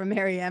for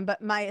Marianne,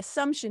 but my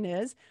assumption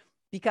is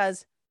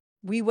because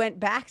we went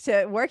back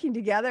to working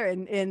together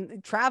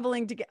and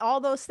traveling to get all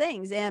those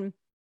things. And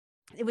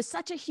it was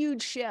such a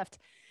huge shift.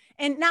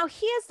 And now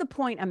here's the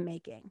point I'm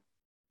making.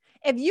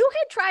 If you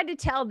had tried to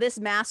tell this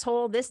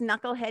masshole, this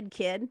knucklehead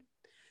kid,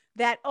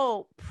 that,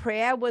 oh,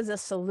 prayer was a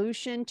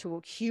solution to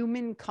a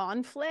human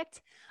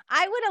conflict,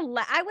 I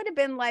would have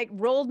been like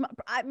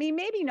I mean,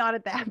 maybe not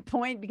at that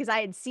point because I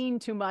had seen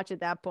too much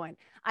at that point.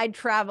 I'd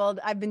traveled,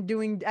 I had been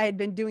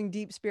doing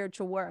deep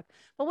spiritual work.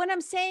 But what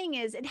I'm saying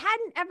is it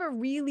hadn't ever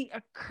really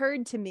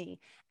occurred to me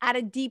at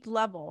a deep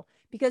level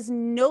because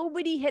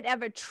nobody had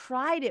ever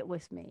tried it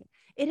with me.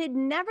 It had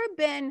never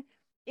been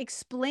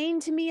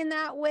explained to me in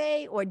that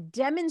way or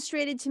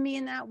demonstrated to me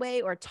in that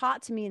way or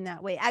taught to me in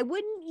that way. I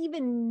wouldn't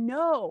even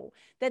know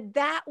that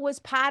that was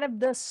part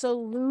of the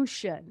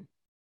solution.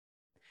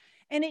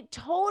 And it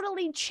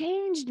totally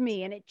changed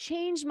me and it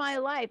changed my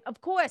life.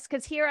 Of course,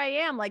 because here I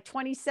am like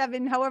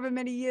 27, however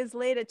many years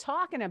later,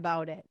 talking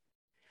about it.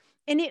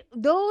 And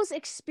those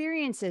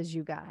experiences,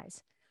 you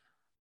guys,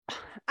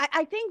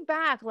 I think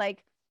back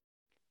like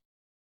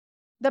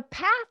the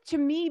path to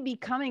me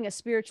becoming a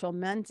spiritual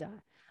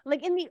mentor.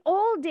 Like in the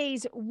old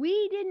days,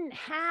 we didn't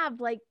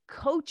have like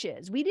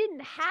coaches. We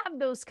didn't have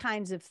those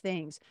kinds of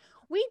things.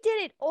 We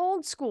did it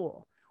old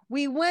school.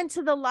 We went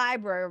to the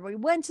library, we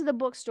went to the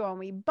bookstore and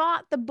we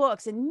bought the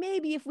books. And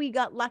maybe if we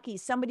got lucky,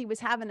 somebody was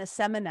having a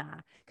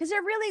seminar because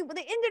there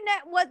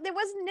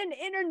wasn't an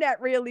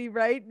internet really,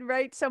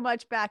 right? So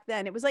much back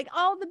then. It was like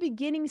all the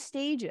beginning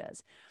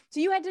stages. So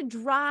you had to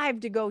drive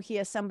to go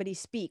hear somebody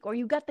speak, or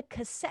you got the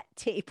cassette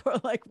tape or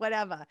like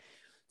whatever.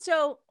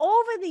 So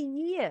over the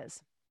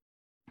years,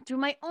 through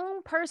my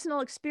own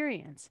personal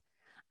experience,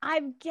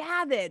 I've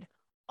gathered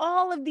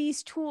all of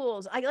these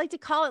tools. I like to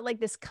call it like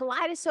this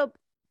kaleidoscope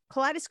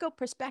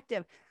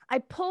perspective. I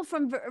pull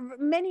from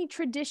many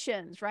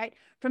traditions, right?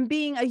 From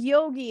being a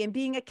yogi and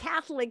being a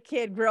Catholic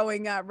kid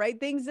growing up, right?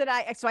 Things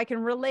that so I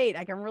can relate.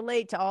 I can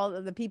relate to all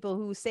of the people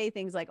who say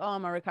things like, oh,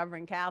 I'm a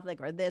recovering Catholic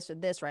or this,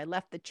 or I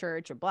left the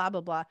church or blah,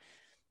 blah, blah.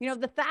 You know,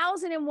 the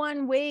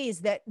 1,001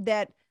 ways that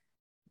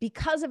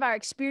because of our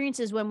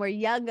experiences when we're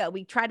younger,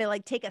 we try to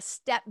like take a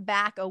step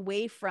back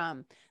away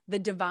from the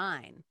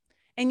divine.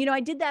 And, you know,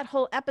 I did that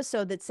whole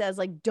episode that says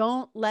like,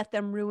 don't let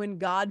them ruin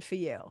God for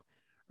you,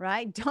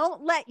 right?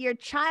 Don't let your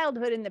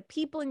childhood and the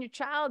people in your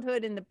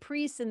childhood and the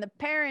priests and the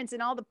parents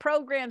and all the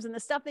programs and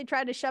the stuff they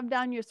try to shove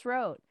down your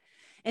throat.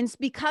 And it's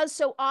because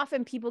so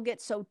often people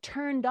get so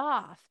turned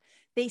off,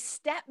 they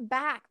step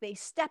back, they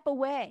step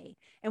away.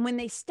 And when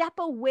they step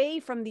away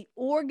from the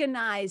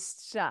organized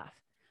stuff,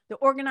 the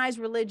organized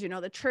religion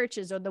or the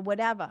churches or the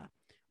whatever,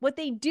 what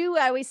they do,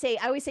 I always say,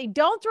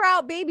 don't throw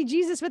out baby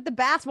Jesus with the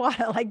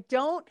bathwater. Like,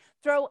 don't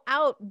throw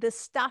out the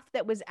stuff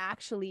that was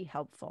actually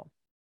helpful.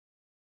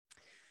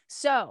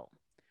 So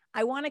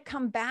I want to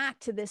come back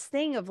to this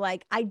thing of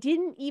like, I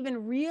didn't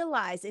even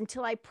realize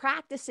until I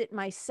practice it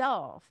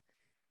myself,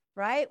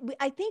 right?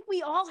 I think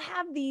we all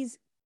have these,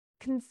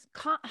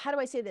 how do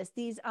I say this?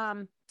 These,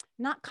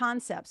 not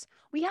concepts.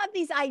 We have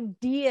these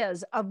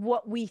ideas of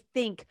what we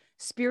think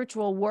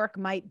spiritual work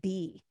might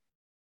be.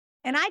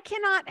 And I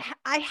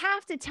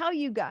have to tell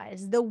you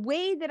guys, the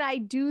way that I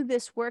do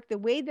this work, the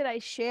way that I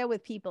share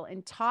with people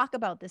and talk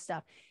about this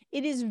stuff,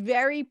 it is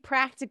very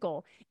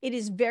practical. It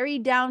is very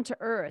down to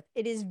earth.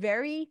 It is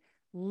very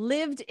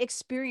lived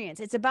experience.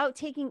 It's about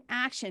taking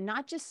action,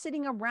 not just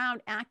sitting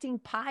around acting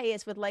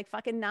pious with like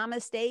fucking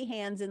namaste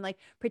hands and like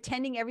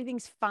pretending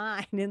everything's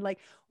fine. And like,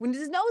 when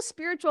there's no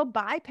spiritual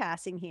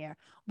bypassing here,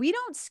 we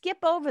don't skip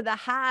over the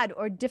hard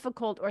or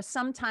difficult or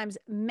sometimes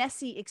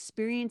messy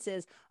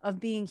experiences of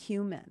being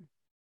human.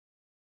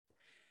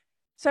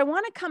 So I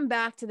want to come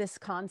back to this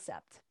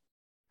concept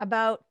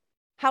about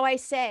how I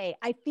say,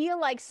 I feel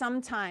like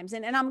sometimes,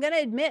 and I'm going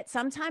to admit,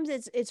 sometimes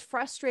it's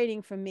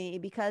frustrating for me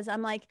because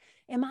I'm like,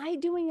 am I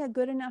doing a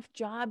good enough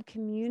job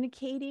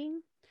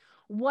communicating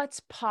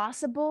what's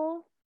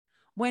possible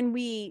when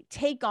we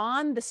take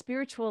on the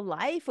spiritual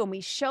life, when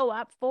we show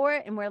up for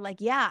it and we're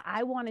like, yeah,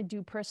 I want to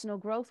do personal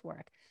growth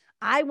work.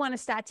 I want to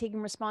start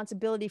taking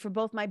responsibility for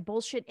both my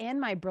bullshit and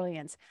my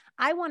brilliance.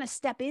 I want to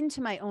step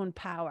into my own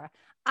power.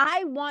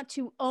 I want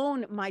to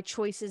own my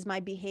choices,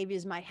 my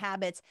behaviors, my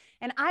habits,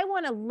 and I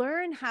want to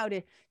learn how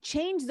to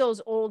change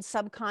those old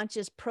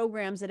subconscious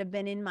programs that have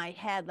been in my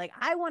head. Like,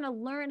 I want to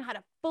learn how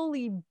to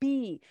fully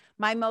be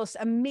my most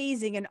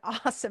amazing and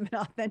awesome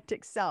and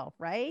authentic self,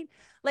 right?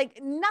 Like,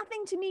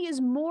 nothing to me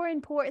is more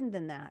important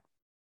than that.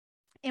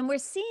 And we're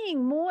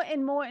seeing more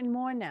and more and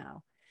more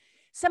now.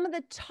 Some of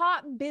the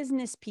top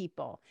business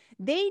people,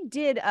 they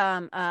took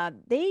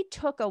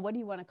a, what do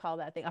you want to call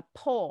that thing? A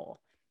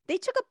poll. They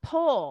took a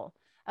poll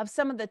of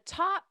some of the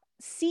top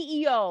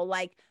CEO,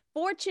 like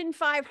Fortune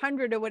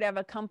 500 or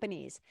whatever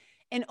companies.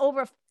 And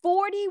over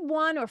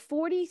 41 or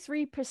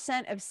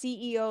 43% of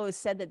CEOs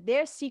said that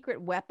their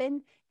secret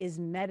weapon is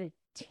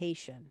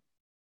meditation.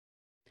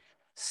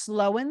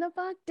 Slowing the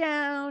fuck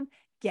down,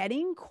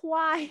 getting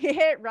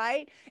quiet,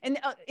 right? And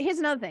here's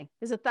another thing.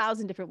 There's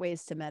 1,000 different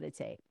ways to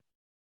meditate.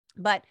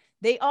 But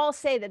they all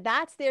say that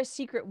that's their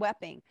secret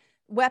weapon,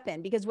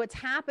 because what's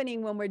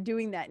happening when we're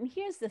doing that, and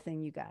here's the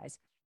thing, you guys,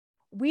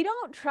 we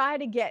don't try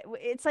to get,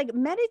 it's like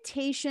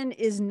meditation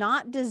is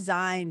not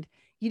designed.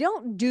 You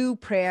don't do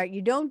prayer,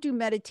 you don't do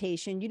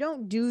meditation, you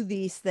don't do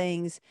these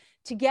things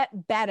to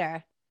get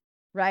better,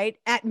 right,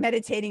 at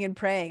meditating and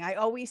praying. I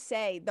always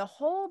say the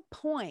whole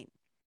point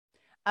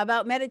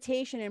about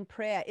meditation and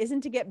prayer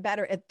isn't to get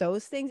better at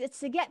those things, it's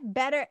to get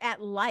better at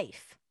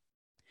life.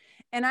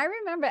 And I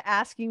remember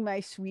asking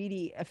my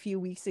sweetie a few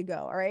weeks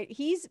ago, all right,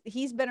 he's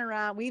been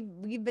around,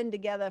 we've been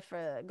together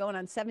for going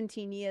on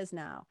 17 years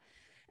now.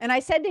 And I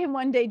said to him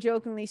one day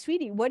jokingly,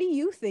 sweetie, what do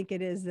you think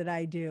it is that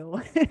I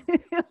do?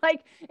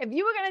 Like, if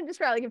you were going to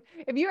describe, like,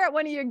 if you're at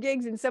one of your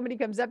gigs and somebody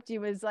comes up to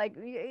you and is like,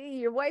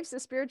 your wife's a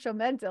spiritual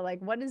mentor,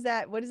 like, what does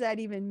that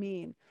even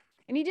mean?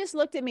 And he just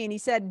looked at me and he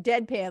said,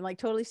 deadpan, like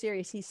totally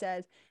serious. He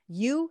says,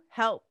 you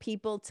help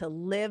people to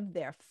live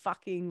their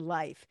fucking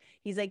life.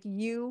 He's like,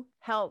 you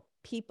help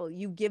people,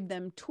 you give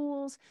them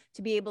tools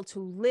to be able to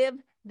live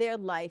their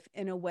life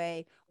in a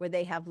way where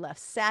they have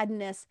less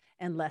sadness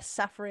and less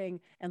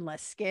suffering and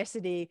less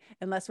scarcity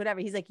and less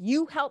whatever. He's like,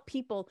 you help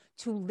people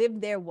to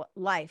live their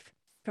life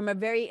from a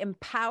very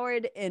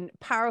empowered and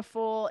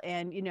powerful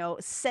and,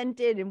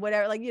 scented and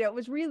whatever. Like, it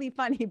was really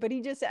funny, but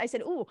I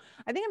said, oh,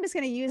 I think I'm just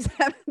going to use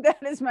that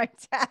as my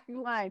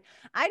tagline.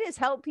 I just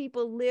help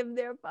people live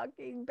their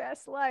fucking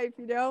best life,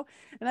 And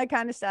I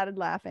kind of started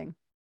laughing.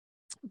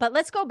 But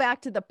let's go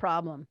back to the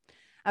problem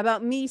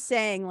about me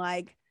saying,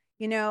 like,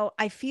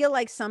 I feel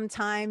like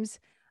sometimes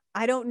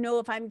I don't know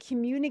if I'm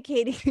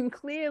communicating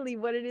clearly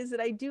what it is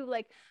that I do.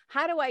 Like,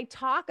 how do I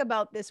talk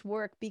about this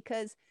work?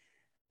 Because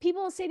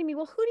people will say to me,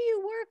 well, who do you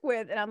work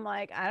with? And I'm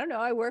like, I don't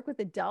know. I work with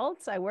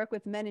adults. I work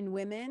with men and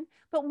women.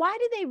 But why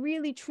do they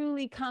really,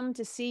 truly come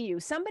to see you?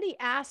 Somebody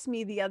asked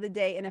me the other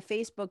day in a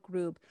Facebook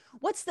group,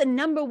 what's the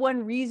number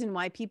one reason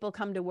why people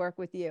come to work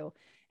with you?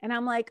 And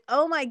I'm like,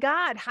 oh my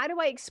God, how do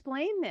I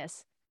explain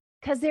this?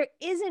 Because there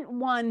isn't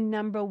one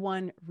number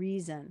one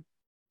reason.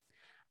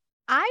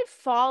 I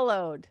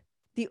followed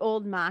the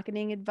old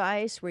marketing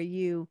advice where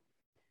you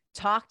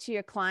talk to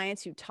your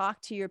clients, you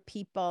talk to your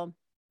people,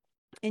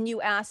 and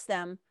you ask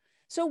them,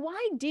 so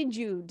why did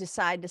you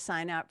decide to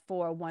sign up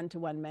for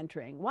one-to-one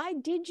mentoring? Why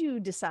did you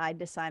decide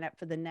to sign up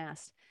for the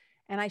Nest?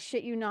 And I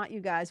shit you not, you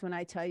guys, when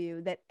I tell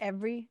you that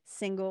every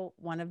single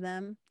one of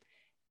them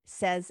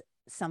says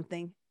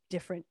something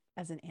different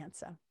as an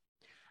answer.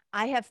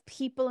 I have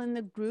people in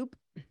the group,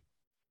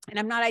 and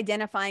I'm not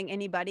identifying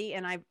anybody,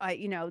 and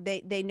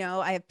they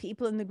know I have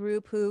people in the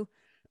group who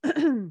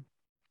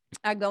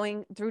are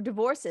going through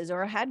divorces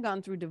or had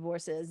gone through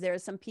divorces. There are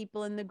some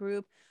people in the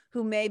group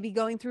who may be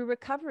going through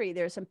recovery.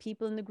 There are some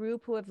people in the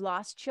group who have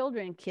lost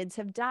children. Kids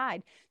have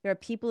died. There are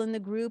people in the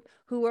group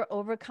who are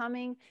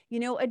overcoming,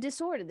 a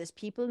disorder. There's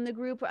people in the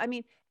group. I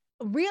mean,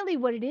 really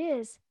what it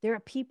is, there are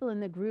people in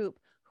the group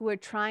who are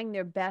trying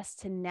their best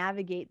to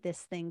navigate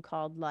this thing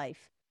called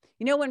life.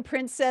 When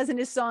Prince says in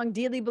his song,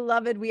 dearly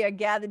beloved, we are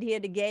gathered here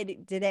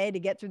today to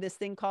get through this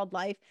thing called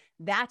life.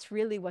 That's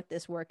really what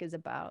this work is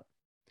about.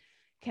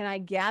 Can I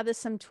gather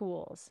some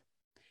tools?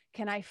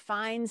 Can I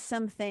find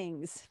some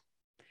things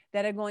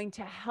that are going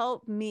to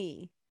help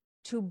me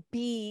to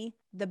be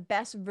the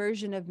best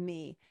version of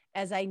me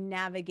as I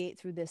navigate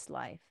through this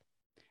life?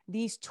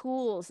 These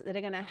tools that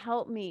are going to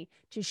help me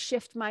to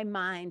shift my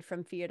mind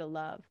from fear to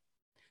love,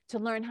 to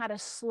learn how to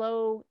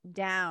slow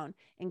down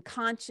and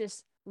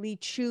consciously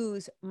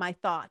choose my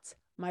thoughts,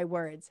 my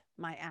words,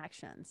 my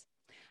actions.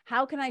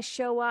 How can I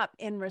show up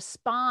and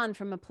respond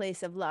from a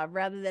place of love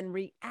rather than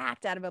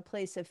react out of a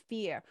place of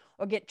fear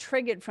or get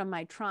triggered from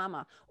my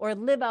trauma or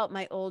live out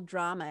my old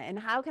drama? And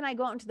how can I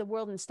go out into the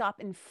world and stop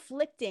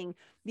inflicting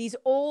these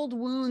old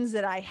wounds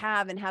that I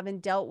have and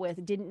haven't dealt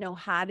with, didn't know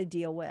how to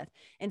deal with,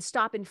 and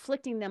stop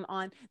inflicting them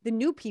on the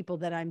new people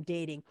that I'm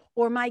dating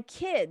or my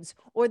kids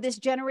or this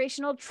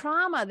generational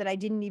trauma that I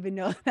didn't even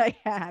know that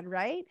I had,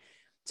 right?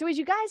 So as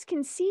you guys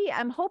can see,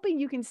 I'm hoping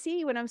you can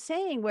see what I'm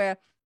saying, where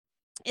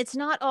it's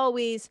not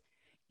always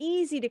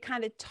easy to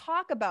kind of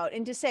talk about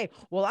and to say,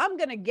 well, I'm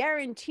going to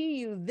guarantee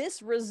you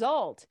this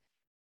result.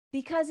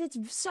 because it's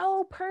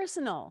so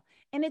personal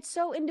and it's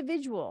so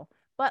individual.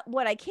 But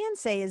what I can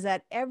say is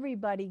that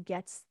everybody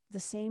gets the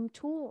same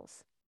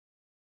tools.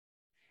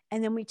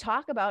 And then we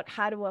talk about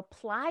how to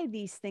apply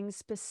these things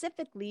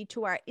specifically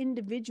to our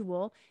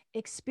individual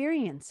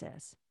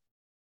experiences.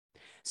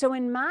 So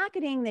in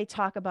marketing, they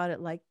talk about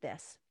it like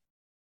this.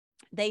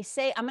 They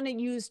say, I'm going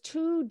to use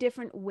two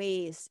different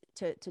ways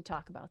to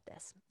talk about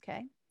this.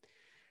 Okay.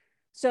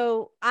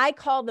 So I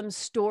call them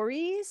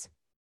stories.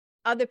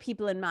 Other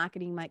people in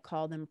marketing might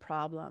call them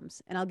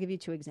problems. And I'll give you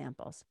two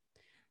examples.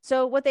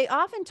 So what they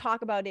often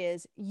talk about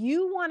is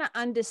you want to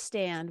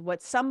understand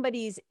what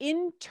somebody's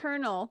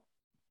internal,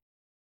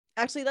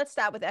 actually, let's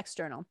start with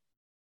external,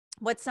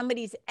 what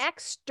somebody's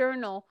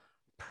external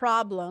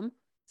problem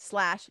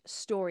 /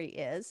 story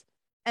is,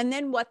 and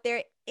then what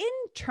their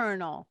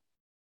internal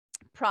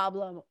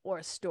problem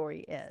or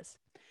story is.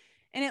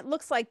 And it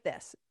looks like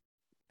this.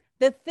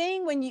 The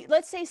thing when you,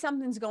 let's say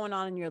something's going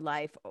on in your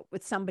life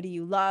with somebody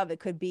you love, it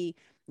could be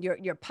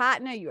your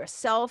partner,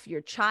 yourself, your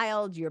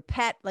child, your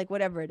pet, like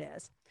whatever it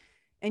is.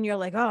 And you're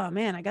like, oh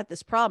man, I got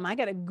this problem. I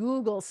got to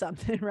Google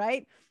something,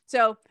 right?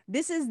 So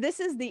this is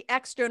the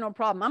external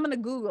problem. I'm going to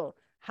Google,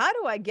 how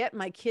do I get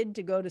my kid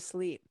to go to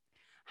sleep?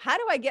 How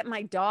do I get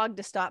my dog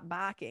to stop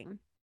barking?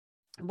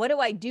 What do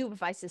I do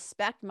if I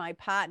suspect my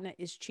partner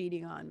is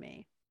cheating on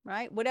me?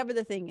 Right? Whatever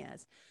the thing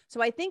is.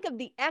 So I think of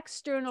the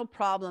external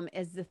problem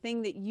as the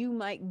thing that you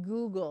might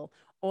Google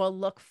or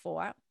look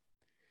for,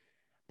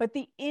 but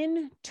the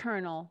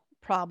internal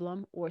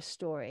problem or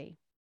story,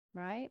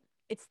 right?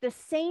 It's the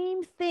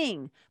same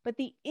thing, but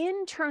the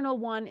internal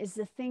one is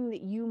the thing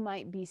that you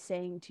might be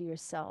saying to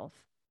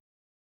yourself.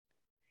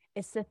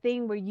 It's the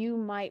thing where you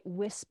might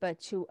whisper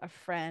to a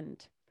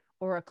friend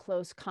or a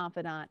close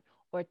confidant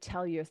or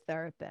tell your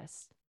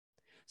therapist.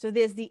 So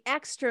there's the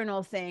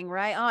external thing,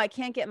 right? Oh, I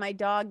can't get my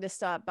dog to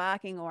stop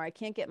barking, or I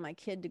can't get my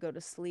kid to go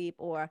to sleep,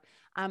 or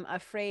I'm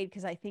afraid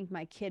because I think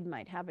my kid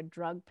might have a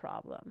drug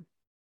problem,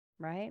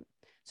 right?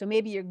 So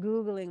maybe you're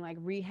Googling like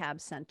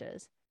rehab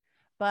centers.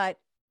 But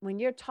when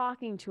you're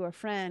talking to a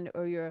friend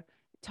or you're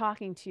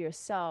talking to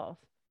yourself,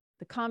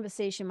 the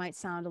conversation might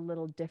sound a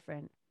little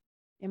different.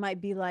 It might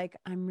be like,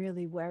 I'm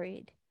really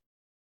worried.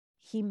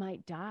 He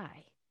might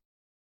die.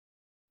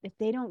 If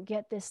they don't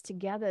get this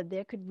together,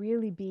 there could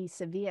really be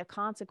severe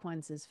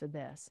consequences for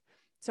this.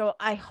 So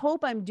I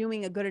hope I'm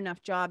doing a good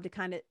enough job to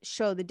kind of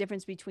show the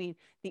difference between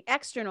the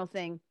external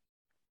thing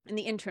and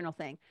the internal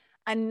thing.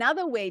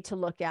 Another way to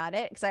look at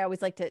it, because I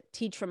always like to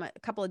teach from a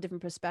couple of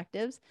different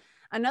perspectives,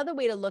 another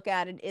way to look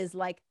at it is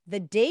like the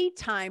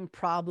daytime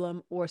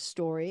problem or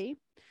story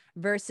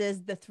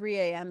versus the 3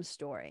 a.m.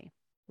 story,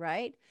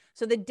 right?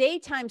 So the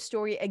daytime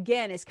story,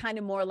 again, is kind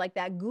of more like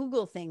that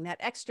Google thing, that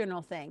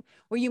external thing,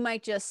 where you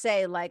might just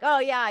say like, oh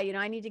yeah, you know,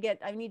 I need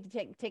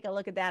to take a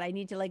look at that. I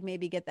need to like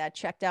maybe get that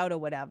checked out or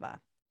whatever.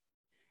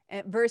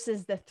 And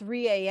versus the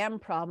 3 a.m.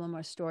 problem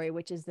or story,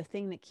 which is the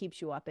thing that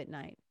keeps you up at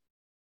night.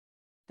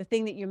 The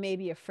thing that you're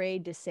maybe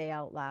afraid to say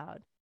out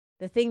loud.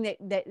 The thing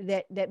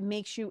that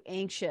makes you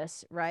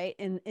anxious, right?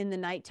 In the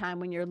nighttime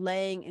when you're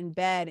laying in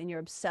bed and you're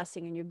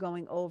obsessing and you're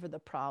going over the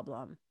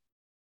problem.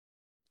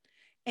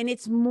 And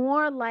it's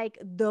more like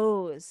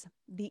those,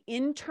 the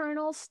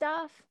internal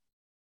stuff,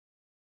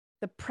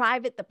 the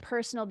private, the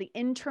personal, the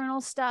internal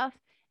stuff,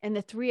 and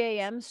the 3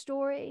 a.m.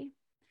 story.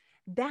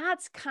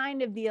 That's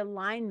kind of the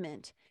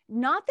alignment.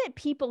 Not that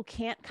people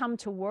can't come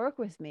to work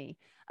with me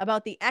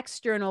about the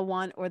external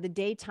one or the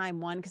daytime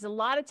one, because a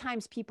lot of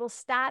times people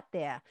start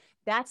there.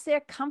 That's their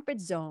comfort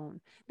zone.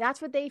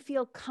 That's what they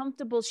feel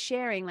comfortable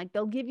sharing. Like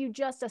they'll give you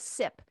just a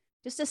sip.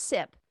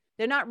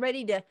 They're not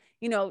ready to,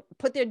 you know,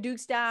 put their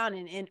dukes down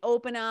and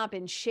open up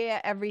and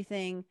share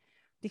everything,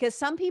 because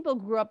some people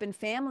grew up in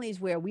families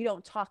where we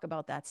don't talk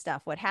about that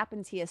stuff. What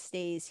happens here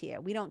stays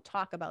here. We don't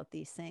talk about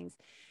these things.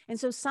 And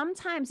so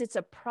sometimes it's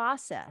a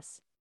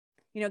process,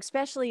 you know,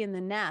 especially in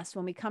the nest,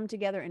 when we come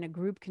together in a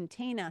group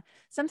container,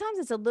 sometimes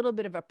it's a little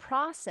bit of a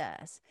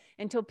process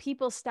until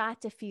people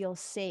start to feel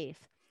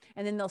safe.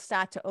 And then they'll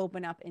start to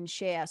open up and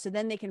share. So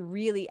then they can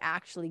really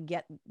actually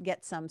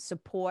get some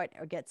support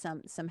or get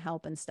some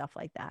help and stuff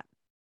like that.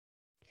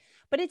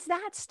 But it's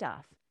that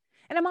stuff.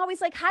 And I'm always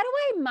like, how do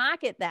I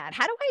market that?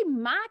 How do I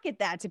market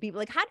that to people?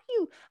 Like, how do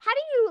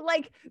you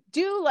like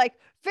do like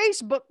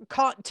Facebook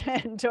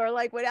content or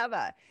like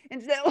whatever?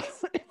 And so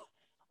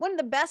one of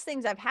the best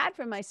things I've had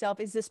for myself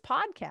is this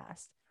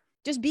podcast.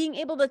 Just being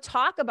able to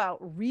talk about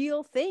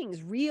real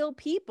things, real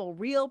people,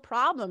 real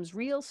problems,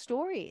 real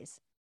stories.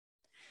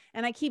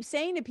 And I keep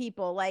saying to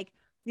people, like,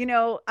 you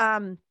know,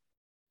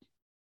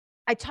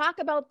 I talk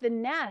about the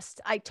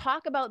nest. I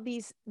talk about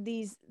these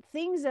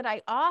things that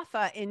I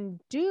offer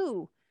and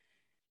do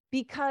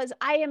because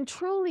I am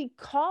truly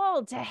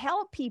called to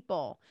help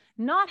people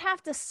not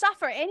have to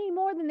suffer any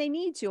more than they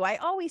need to. I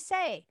always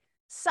say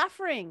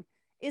suffering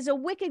is a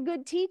wicked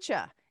good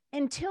teacher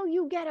until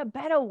you get a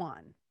better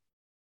one.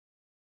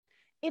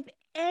 If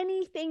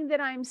anything that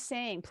I'm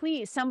saying,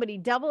 please, somebody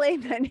double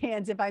amen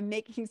hands if I'm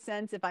making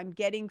sense, if I'm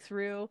getting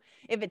through,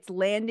 if it's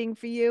landing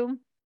for you.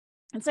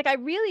 It's like I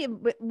really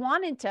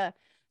wanted to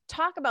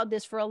talk about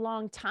this for a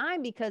long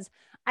time because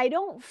I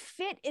don't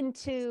fit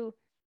into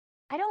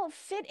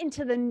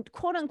the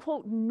quote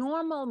unquote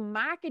normal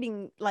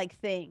marketing like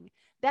thing.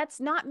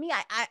 That's not me.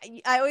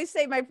 I always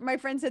say, my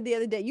friend said the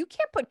other day, you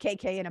can't put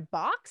KK in a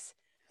box.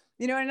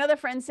 You know, another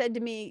friend said to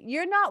me,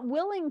 you're not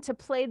willing to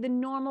play the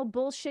normal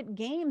bullshit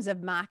games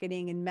of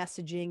marketing and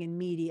messaging and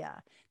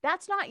media.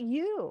 That's not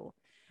you.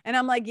 And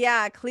I'm like,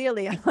 yeah,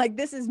 clearly. I'm like,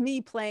 this is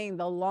me playing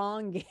the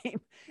long game.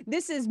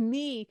 This is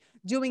me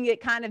doing it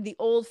kind of the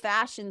old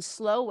fashioned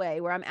slow way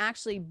where I'm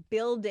actually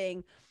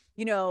building,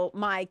 you know,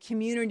 my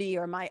community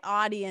or my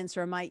audience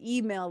or my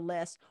email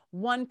list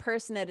one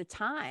person at a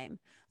time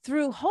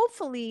through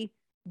hopefully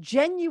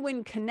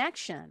genuine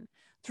connection,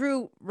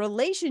 through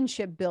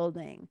relationship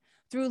building,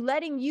 through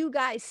letting you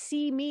guys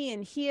see me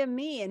and hear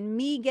me, and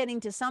me getting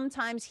to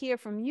sometimes hear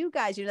from you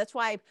guys. You know, that's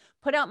why I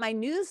put out my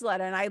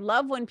newsletter, and I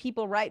love when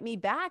people write me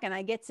back and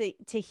I get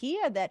to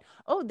hear that,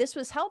 oh, this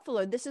was helpful,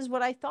 or this is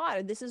what I thought,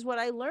 or this is what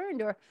I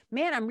learned, or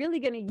man, I'm really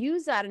going to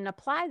use that and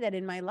apply that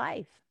in my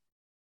life.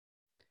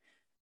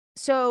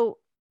 So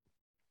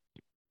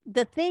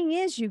the thing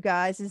is, you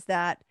guys, is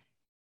that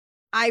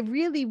I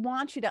really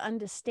want you to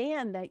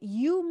understand that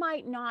you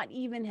might not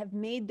even have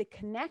made the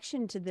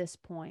connection to this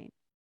point.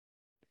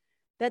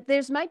 That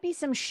there's might be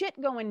some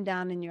shit going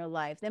down in your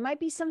life. There might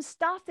be some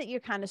stuff that you're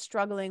kind of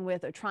struggling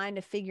with or trying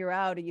to figure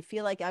out, or you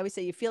feel like, I always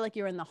say, you feel like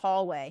you're in the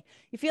hallway.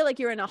 You feel like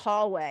you're in a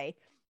hallway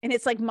and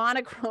it's like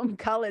monochrome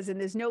colors and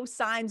there's no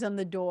signs on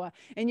the door.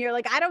 And you're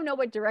like, I don't know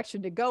what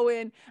direction to go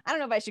in. I don't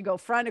know if I should go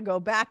front or go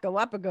back, go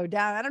up or go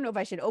down. I don't know if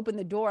I should open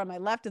the door on my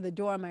left or the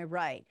door on my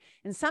right.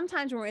 And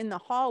sometimes when we're in the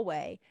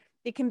hallway,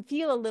 it can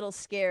feel a little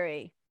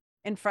scary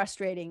and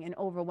frustrating and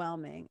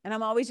overwhelming. And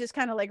I'm always just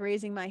kind of like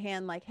raising my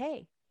hand like,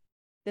 hey,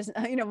 there's,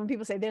 you know, when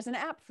people say there's an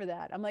app for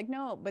that, I'm like,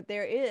 no, but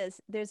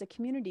there's a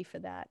community for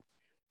that.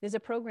 There's a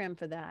program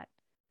for that.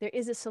 There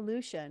is a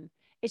solution.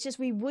 It's just,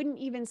 we wouldn't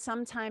even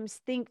sometimes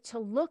think to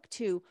look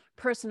to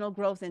personal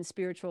growth and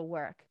spiritual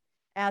work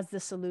as the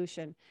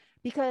solution,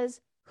 because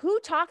who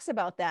talks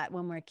about that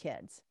when we're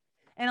kids?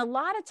 And a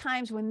lot of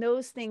times when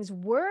those things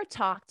were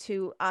talked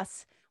to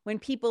us, when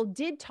people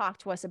did talk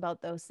to us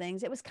about those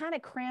things, it was kind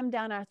of crammed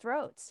down our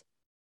throats.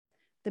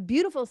 The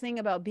beautiful thing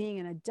about being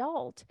an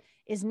adult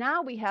is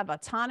now we have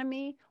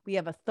autonomy, we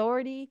have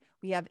authority,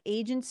 we have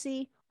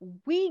agency.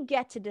 We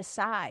get to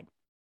decide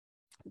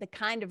the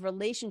kind of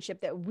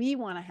relationship that we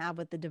want to have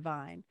with the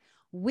divine.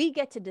 We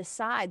get to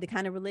decide the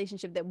kind of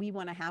relationship that we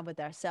want to have with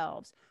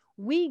ourselves.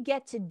 We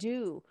get to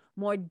do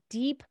more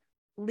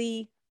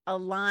deeply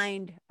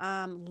aligned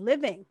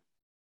living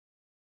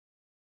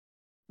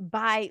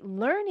by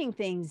learning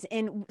things.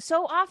 And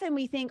so often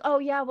we think, oh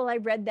yeah, well, I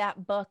read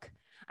that book.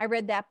 I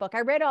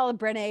read all of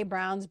Brené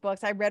Brown's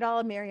books. I read all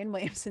of Marianne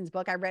Williamson's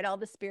book. I read all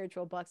the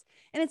spiritual books.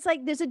 And it's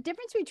like, there's a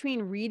difference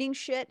between reading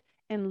shit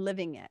and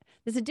living it.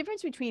 There's a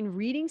difference between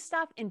reading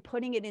stuff and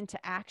putting it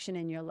into action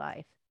in your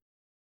life.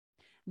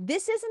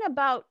 This isn't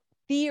about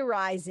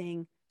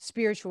theorizing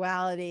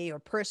spirituality or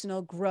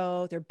personal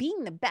growth or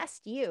being the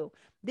best you.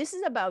 This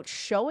is about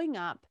showing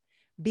up,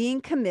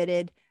 being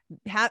committed.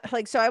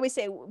 So I always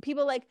say,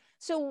 people like,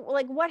 so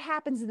like, what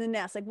happens in the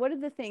nest? Like, what are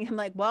the things? I'm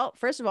like, well,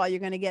 first of all, you're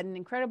going to get an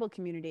incredible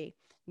community.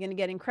 You're going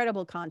to get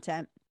incredible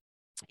content,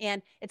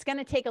 and it's going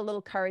to take a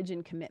little courage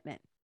and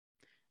commitment.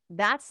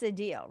 That's the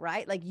deal,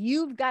 right? Like,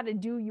 you've got to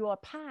do your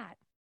part.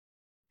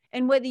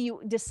 And whether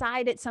you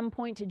decide at some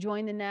point to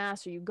join the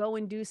nest, or you go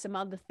and do some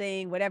other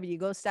thing, whatever, you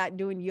go start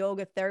doing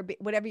yoga, therapy,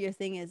 whatever your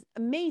thing is,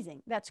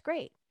 amazing. That's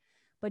great.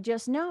 But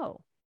just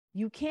know,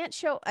 you can't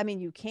show, I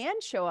mean, you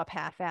can show up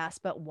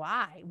half-assed, but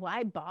why?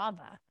 Why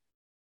bother?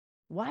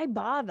 Why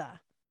bother?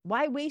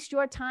 Why waste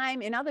your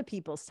time and other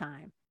people's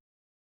time?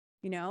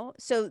 You know,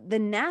 so the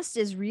nest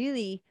is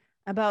really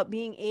about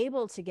being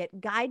able to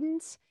get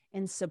guidance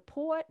and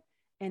support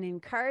and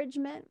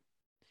encouragement.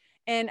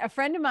 And a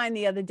friend of mine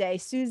the other day,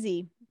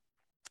 Susie,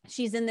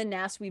 she's in the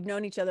nest. We've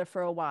known each other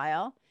for a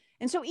while.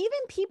 And so even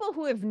people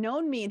who have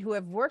known me and who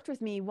have worked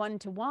with me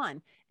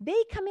one-to-one,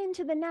 they come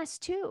into the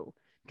nest too,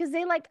 because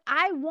they like,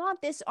 I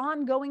want this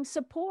ongoing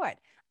support.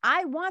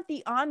 I want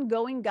the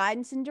ongoing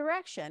guidance and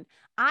direction.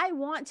 I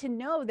want to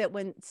know that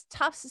when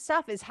tough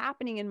stuff is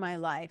happening in my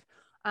life,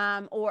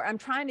 or I'm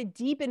trying to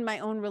deepen my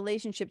own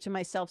relationship to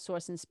myself,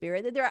 source, and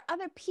spirit, that there are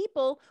other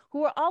people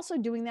who are also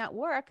doing that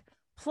work.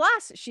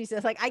 Plus, she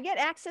says, like, I get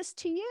access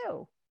to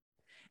you.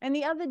 And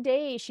the other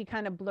day, she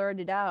kind of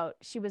blurted out,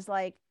 she was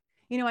like,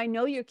 you know, I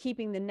know you're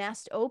keeping the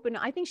nest open.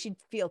 I think she'd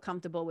feel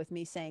comfortable with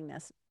me saying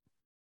this.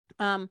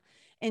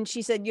 And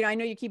she said, you know, I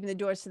know you're keeping the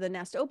doors to the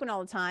nest open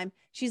all the time.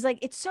 She's like,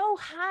 it's so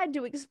hard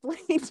to explain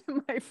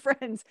to my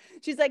friends.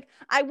 She's like,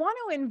 I want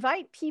to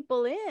invite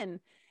people in.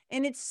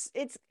 And it's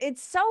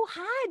so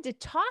hard to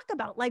talk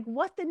about like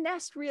what the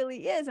nest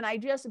really is. And I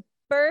just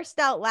burst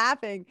out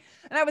laughing.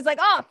 And I was like,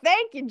 oh,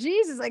 thank you,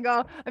 Jesus. I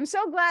go, I'm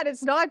so glad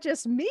it's not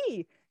just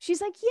me.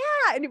 She's like,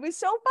 yeah. And it was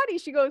so funny.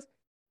 She goes,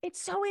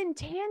 it's so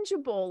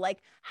intangible.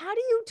 Like, how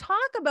do you talk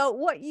about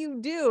what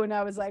you do? And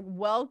I was like,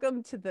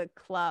 welcome to the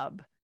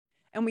club.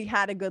 And we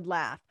had a good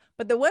laugh.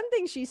 But the one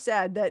thing she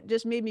said that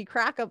just made me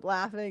crack up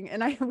laughing,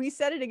 and we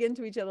said it again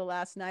to each other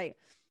last night.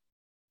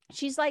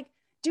 She's like,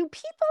 do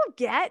people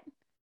get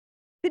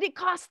that it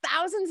costs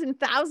thousands and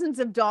thousands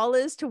of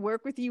dollars to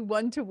work with you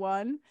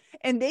one-to-one,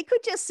 and they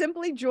could just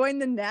simply join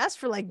the nest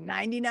for like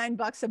 99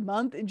 bucks a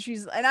month? And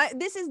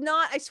this is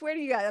not, I swear to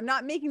you guys, I'm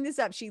not making this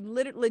up. She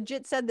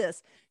legit said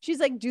this.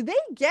 She's like, do they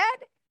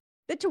get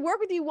that to work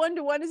with you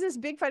one-to-one is this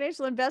big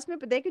financial investment,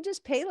 but they could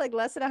just pay like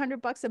less than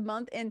 100 bucks a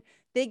month, and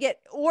they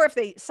get, or if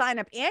they sign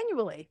up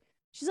annually,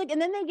 she's like,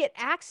 and then they get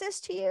access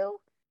to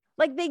you.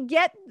 Like they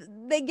get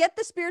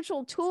the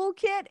spiritual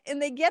toolkit,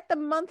 and they get the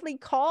monthly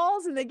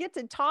calls, and they get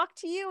to talk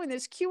to you, and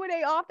there's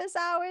Q&A office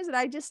hours. And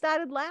I just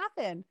started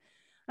laughing. And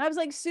I was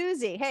like,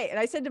 Susie, hey, and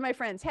I said to my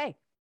friends, hey,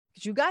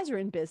 because you guys are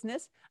in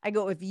business, I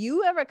go, if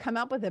you ever come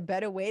up with a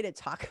better way to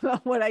talk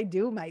about what I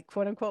do, my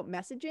quote unquote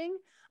messaging,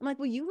 I'm like,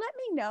 will you let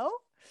me know?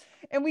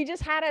 And we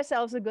just had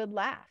ourselves a good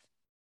laugh.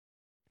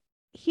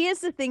 Here's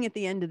the thing at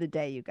the end of the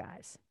day, you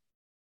guys.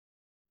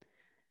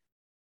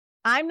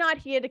 I'm not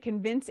here to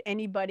convince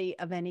anybody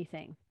of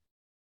anything.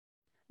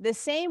 The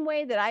same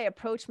way that I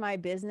approach my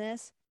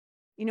business,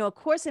 you know, A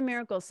Course in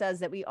Miracles says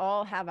that we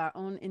all have our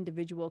own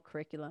individual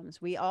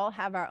curriculums. We all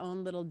have our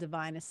own little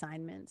divine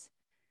assignments.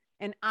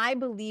 And I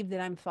believe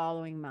that I'm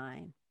following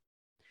mine.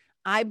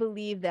 I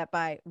believe that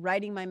by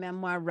writing my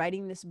memoir,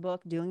 writing this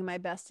book, doing my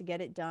best to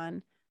get it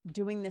done,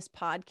 doing this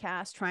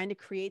podcast, trying to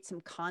create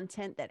some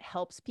content that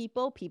helps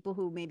people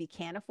who maybe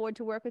can't afford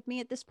to work with me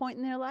at this point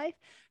in their life,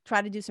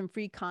 try to do some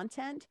free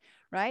content,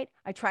 right?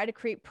 I try to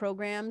create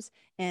programs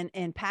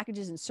and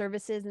packages and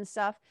services and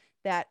stuff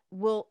that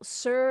will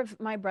serve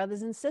my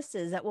brothers and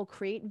sisters, that will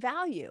create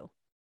value.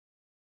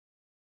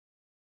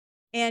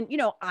 And, you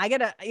know, I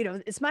gotta, you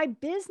know, it's my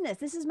business.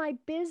 This is my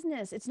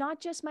business. It's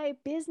not just my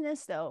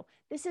business though.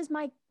 This is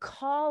my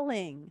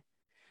calling.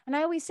 And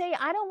I always say,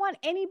 I don't want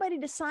anybody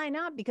to sign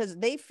up because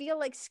they feel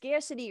like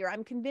scarcity or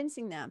I'm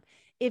convincing them.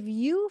 If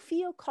you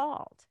feel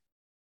called,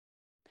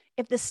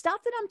 if the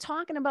stuff that I'm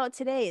talking about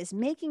today is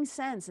making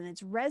sense and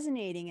it's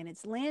resonating and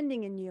it's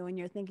landing in you and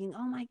you're thinking,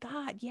 oh my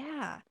God,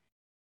 yeah,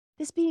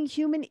 this being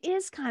human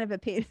is kind of a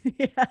pain in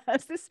the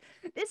ass. This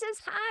is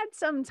hard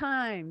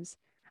sometimes.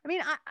 I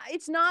mean,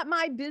 it's not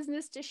my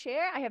business to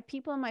share. I have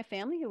people in my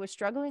family who are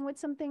struggling with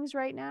some things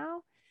right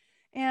now.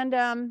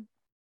 And,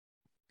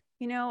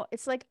 you know,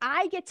 it's like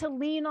I get to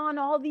lean on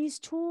all these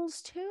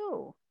tools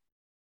too.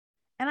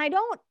 And I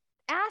don't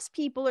ask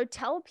people or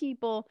tell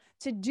people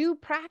to do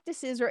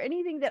practices or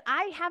anything that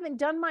I haven't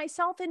done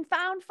myself and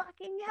found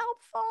fucking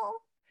helpful.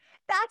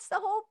 That's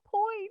the whole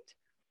point.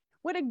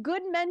 What a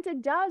good mentor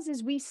does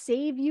is we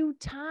save you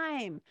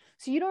time.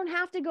 So you don't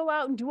have to go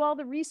out and do all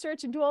the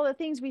research and do all the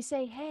things. We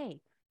say, hey,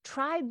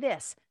 try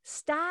this.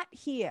 Start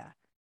here.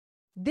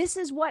 This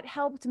is what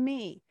helped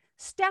me.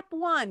 Step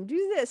 1,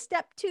 do this.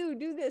 Step 2,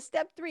 do this.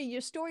 Step 3,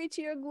 your story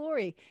to your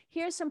glory.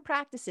 Here's some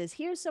practices.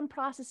 Here's some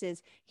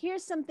processes.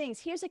 Here's some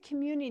things. Here's a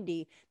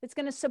community that's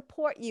going to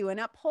support you and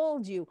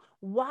uphold you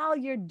while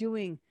you're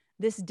doing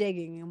this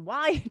digging, and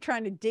while you're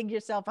trying to dig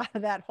yourself out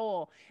of that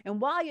hole,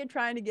 and while you're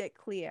trying to get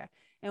clear,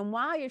 and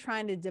while you're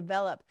trying to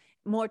develop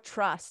more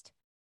trust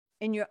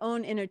in your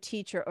own inner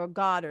teacher or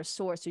God or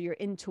source or your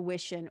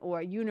intuition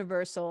or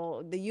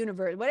universal, the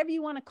universe, whatever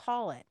you want to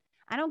call it.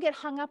 I don't get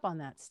hung up on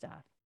that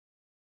stuff.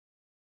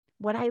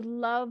 What I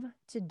love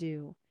to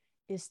do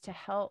is to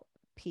help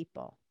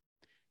people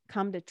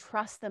come to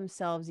trust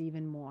themselves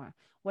even more.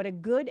 What a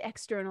good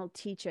external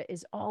teacher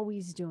is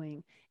always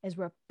doing is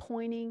we're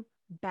pointing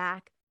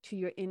back to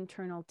your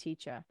internal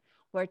teacher.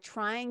 We're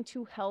trying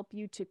to help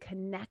you to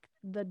connect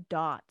the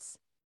dots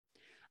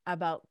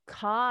about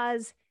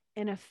cause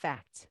and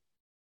effect.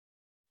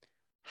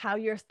 How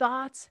your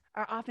thoughts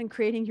are often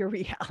creating your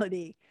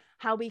reality.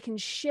 How we can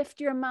shift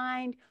your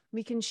mind,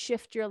 we can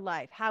shift your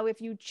life. How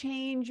if you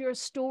change your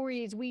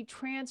stories, we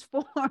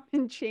transform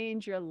and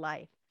change your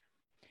life.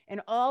 And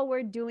all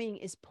we're doing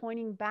is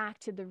pointing back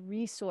to the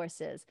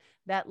resources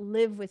that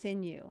live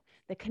within you,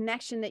 the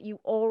connection that you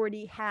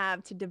already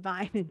have to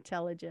divine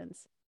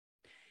intelligence.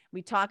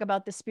 We talk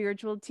about the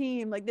spiritual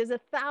team. Like there's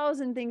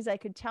 1,000 things I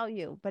could tell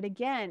you. But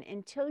again,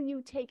 until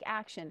you take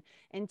action,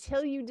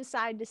 until you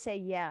decide to say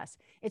yes,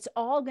 it's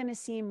all going to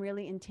seem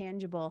really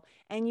intangible.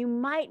 And you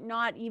might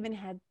not even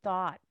have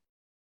thought,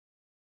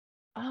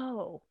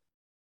 oh,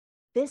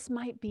 this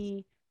might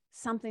be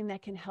something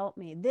that can help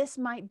me. This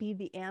might be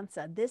the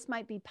answer. This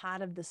might be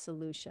part of the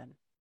solution.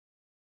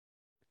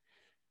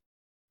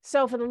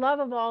 So for the love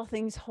of all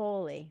things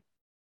holy,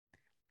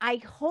 I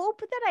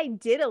hope that I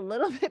did a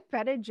little bit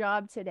better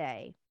job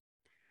today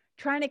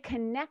trying to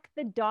connect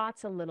the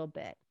dots a little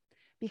bit.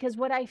 Because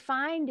what I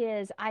find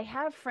is I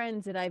have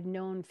friends that I've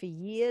known for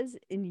years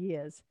and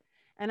years,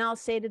 and I'll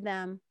say to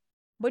them,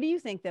 what do you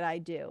think that I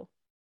do?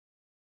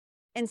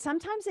 And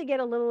sometimes they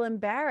get a little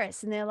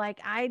embarrassed and they're like,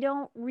 I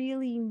don't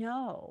really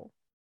know.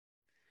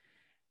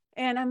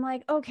 And I'm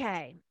like,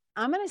 okay,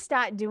 I'm going to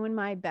start doing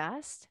my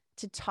best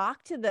to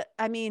talk to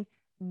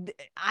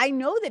I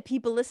know that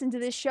people listen to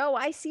this show.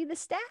 I see the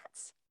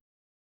stats.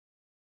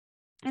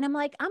 And I'm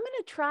like, I'm going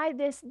to try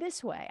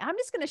this way. I'm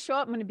just going to show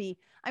up. I'm going to be,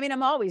 I mean,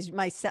 I'm always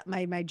my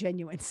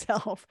genuine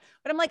self,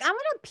 but I'm like, I'm going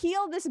to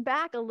peel this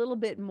back a little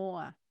bit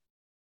more.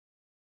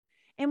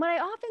 And what I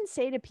often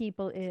say to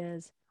people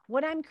is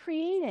what I'm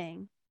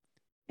creating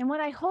and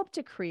what I hope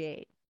to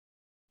create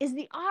is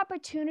the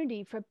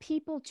opportunity for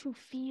people to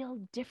feel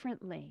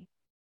differently,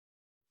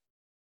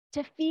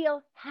 to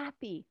feel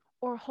happy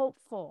or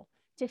hopeful,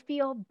 to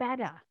feel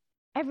better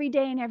every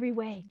day in every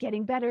way,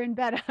 getting better and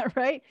better,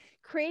 right?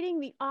 Creating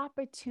the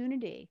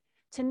opportunity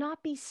to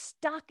not be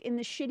stuck in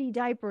the shitty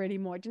diaper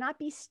anymore, to not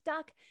be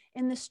stuck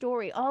in the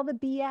story, all the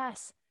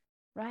BS,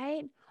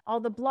 right? All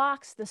the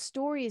blocks, the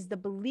stories, the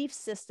belief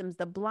systems,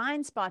 the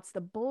blind spots,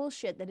 the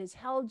bullshit that has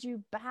held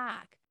you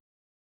back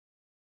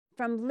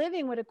from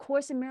living what A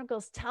Course in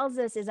Miracles tells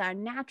us is our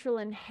natural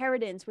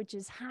inheritance, which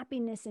is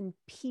happiness and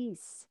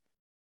peace.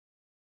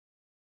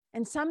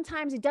 And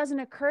sometimes it doesn't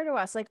occur to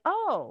us like,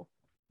 oh,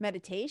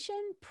 meditation,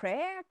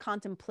 prayer,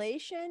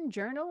 contemplation,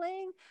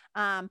 journaling,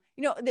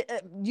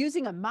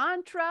 using a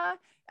mantra,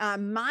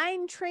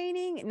 mind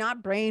training,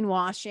 not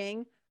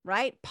brainwashing,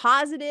 right?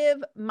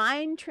 Positive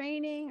mind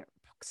training,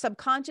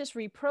 subconscious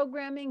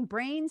reprogramming,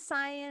 brain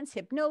science,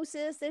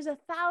 hypnosis. There's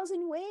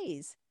 1,000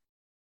 ways.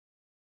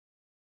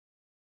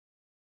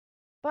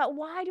 But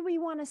why do we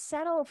want to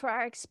settle for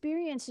our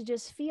experience to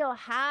just feel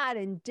hard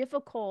and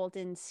difficult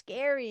and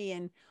scary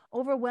and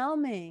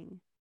overwhelming?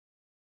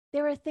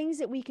 There are things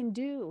that we can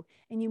do,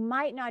 and you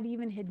might not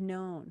even have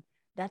known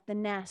that the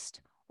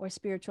nest or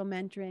spiritual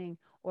mentoring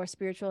or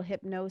spiritual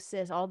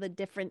hypnosis, all the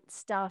different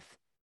stuff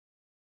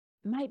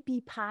might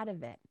be part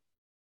of it.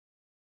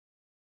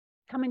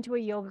 Come into a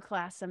yoga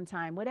class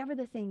sometime, whatever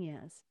the thing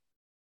is.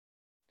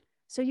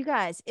 So you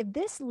guys, if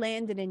this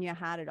landed in your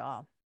heart at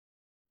all,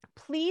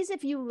 please,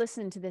 if you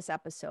listen to this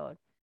episode,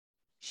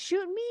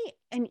 shoot me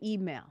an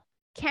email,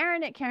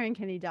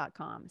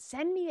 Karen@KarenKennedy.com.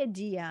 Send me a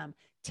DM,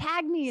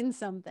 tag me in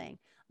something.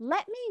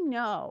 Let me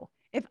know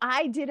if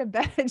I did a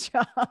better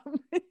job.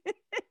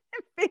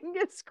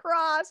 Fingers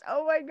crossed.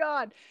 Oh my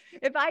God.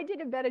 If I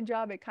did a better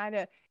job at kind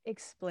of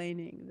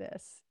explaining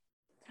this,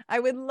 I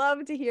would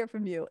love to hear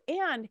from you.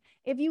 And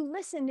if you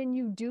listened and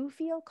you do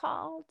feel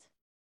called,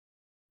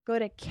 go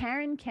to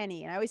Karen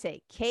Kenney. And I always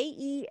say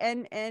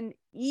KENNEY.com,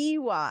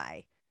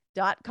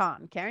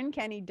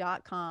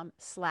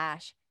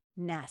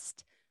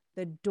 KarenKennedy.com/nest.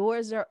 The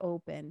doors are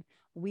open.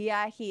 We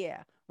are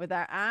here with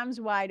our arms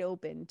wide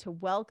open to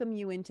welcome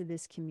you into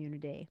this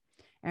community.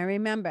 And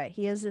remember,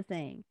 here's the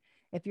thing.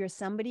 If you're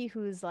somebody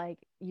who's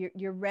like,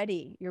 you're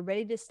ready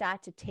to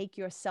start to take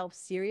yourself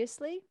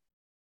seriously.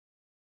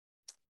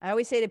 I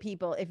always say to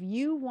people, if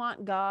you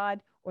want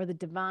God or the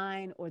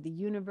divine or the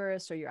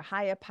universe or your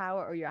higher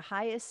power or your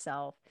highest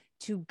self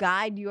to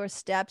guide your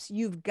steps,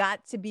 you've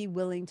got to be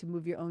willing to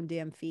move your own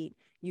damn feet.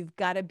 You've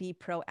got to be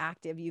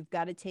proactive. You've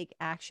got to take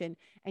action,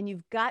 and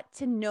you've got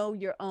to know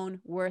your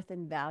own worth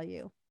and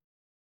value.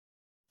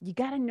 You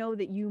got to know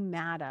that you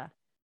matter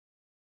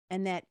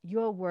and that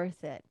you're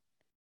worth it,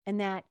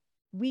 and that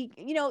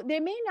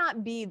there may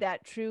not be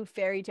that true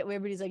fairy tale where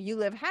everybody's like, you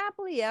live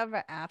happily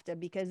ever after,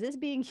 because this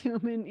being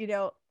human,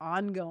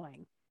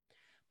 ongoing.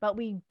 But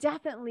we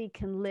definitely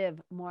can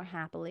live more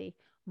happily,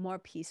 more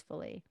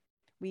peacefully.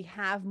 We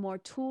have more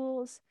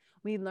tools.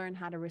 We learn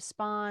how to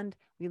respond.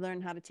 We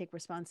learn how to take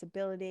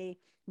responsibility.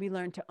 We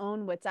learn to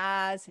own what's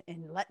ours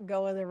and let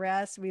go of the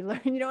rest. We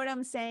learn, you know what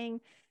I'm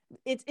saying?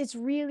 It's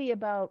really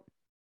about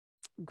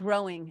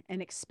growing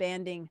and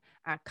expanding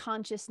our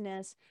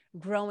consciousness,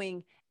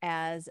 growing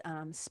as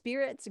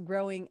spirits,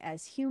 growing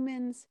as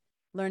humans,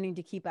 learning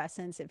to keep our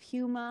sense of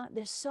humor.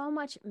 There's so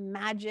much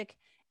magic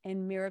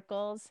and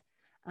miracles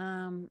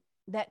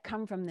that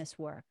come from this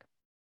work.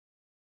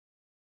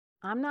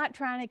 I'm not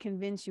trying to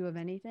convince you of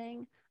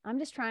anything. I'm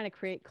just trying to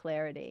create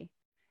clarity.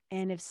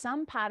 And if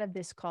some part of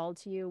this called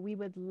to you, we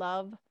would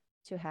love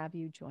to have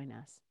you join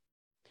us.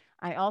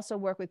 I also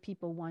work with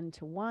people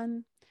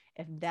one-to-one.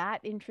 If that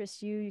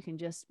interests you, you can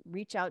just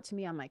reach out to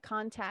me on my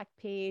contact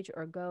page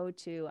or go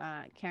to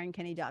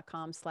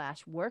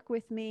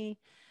KarenKennedy.com/work-with-me.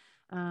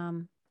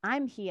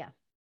 I'm here.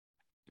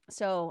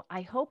 So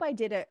I hope I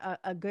did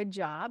a good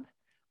job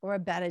or a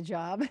better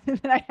job than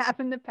I have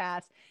in the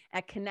past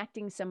at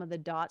connecting some of the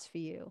dots for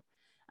you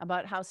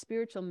about how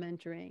spiritual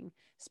mentoring,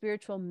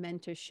 spiritual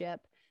mentorship,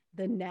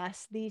 the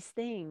nest, these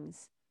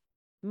things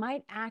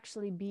might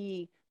actually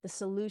be the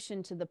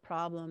solution to the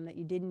problem that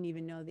you didn't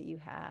even know that you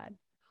had.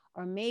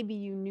 Or maybe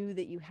you knew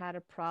that you had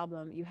a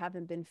problem. You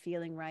haven't been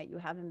feeling right. You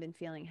haven't been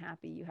feeling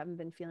happy. You haven't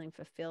been feeling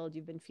fulfilled.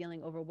 You've been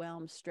feeling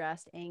overwhelmed,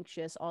 stressed,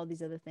 anxious, all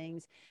these other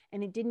things.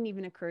 And it didn't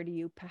even occur to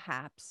you,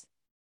 perhaps,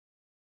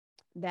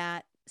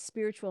 that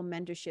spiritual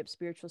mentorship,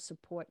 spiritual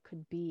support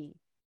could be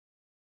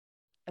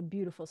a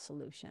beautiful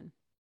solution.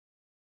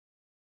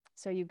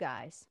 So you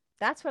guys,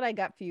 that's what I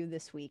got for you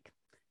this week.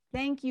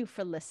 Thank you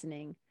for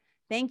listening.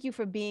 Thank you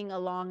for being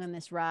along on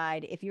this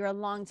ride. If you're a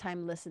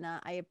longtime listener,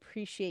 I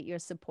appreciate your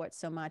support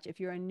so much. If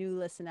you're a new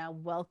listener,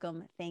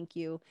 welcome. Thank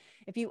you.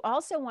 If you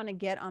also want to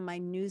get on my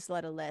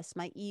newsletter list,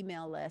 my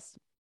email list,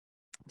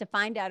 To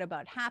find out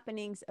about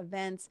happenings,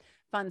 events,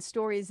 fun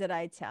stories that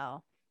I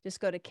tell, just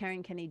go to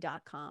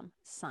KarenKenney.com,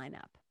 sign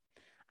up.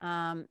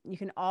 You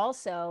can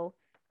also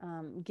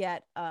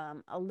get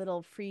a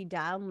little free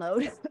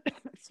download,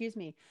 excuse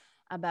me,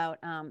 about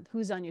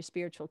who's on your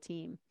spiritual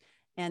team.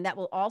 And that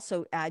will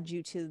also add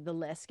you to the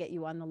list, get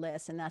you on the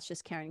list. And that's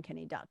just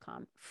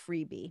KarenKenney.com,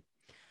 freebie.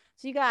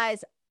 So you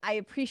guys, I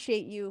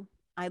appreciate you.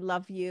 I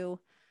love you.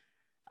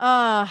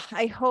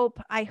 I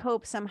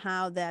hope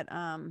somehow that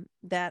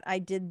that I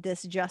did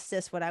this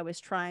justice, what I was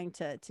trying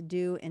to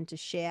do and to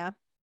share.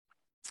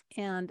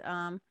 And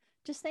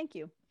just thank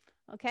you.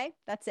 Okay,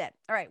 that's it.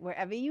 All right,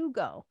 wherever you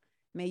go,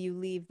 may you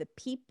leave the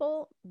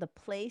people, the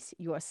place,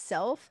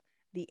 yourself,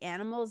 the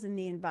animals, and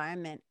the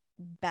environment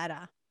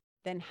better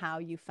than how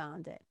you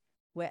found it.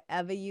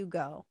 Wherever you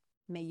go,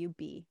 may you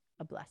be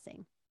a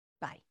blessing.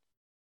 Bye.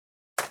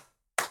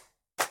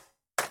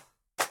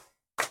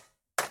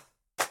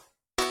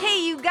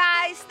 Hey, you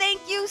guys,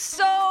 thank you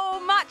so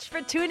much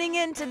for tuning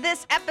in to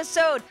this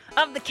episode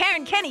of The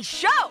Karen Kenney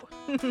Show.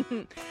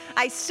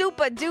 I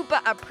super duper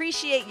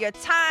appreciate your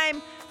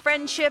time,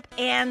 friendship,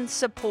 and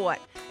support.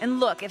 And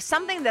look, if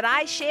something that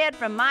I shared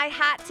from my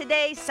heart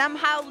today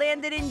somehow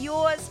landed in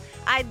yours,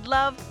 I'd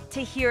love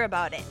to hear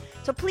about it.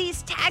 So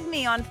please tag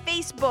me on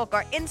Facebook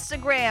or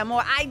Instagram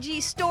or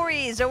IG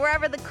stories or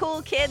wherever the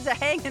cool kids are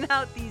hanging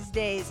out these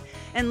days,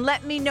 and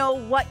let me know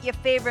what your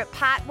favorite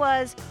part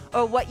was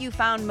or what you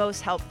found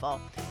most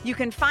helpful. You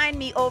can find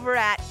me over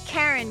at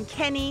Karen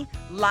Kenney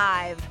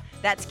Live.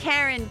 That's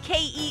Karen,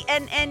 KenneYlive.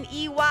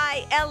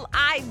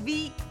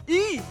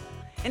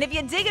 And if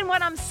you're digging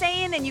what I'm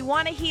saying and you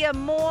want to hear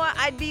more,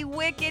 I'd be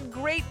wicked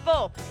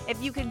grateful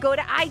if you could go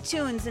to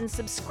iTunes and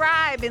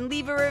subscribe and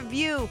leave a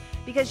review,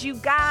 because you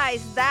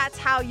guys, that's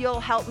how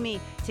you'll help me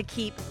to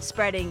keep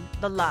spreading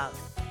the love.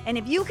 And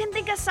if you can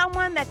think of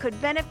someone that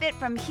could benefit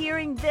from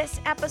hearing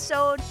this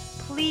episode,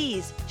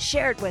 please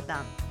share it with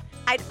them.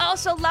 I'd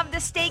also love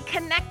to stay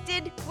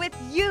connected with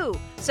you.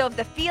 So if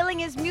the feeling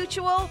is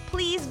mutual,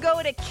 please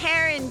go to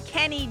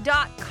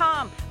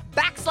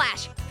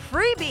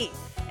KarenKenney.com/freebie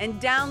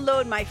and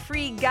download my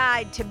free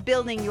guide to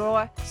building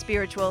your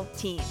spiritual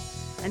team.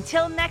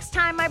 Until next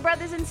time, my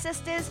brothers and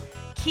sisters,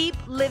 keep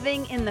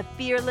living in the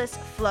fearless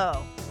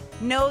flow.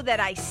 Know that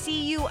I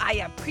see you, I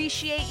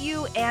appreciate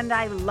you, and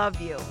I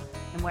love you.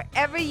 And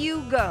wherever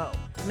you go,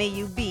 may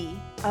you be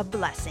a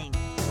blessing.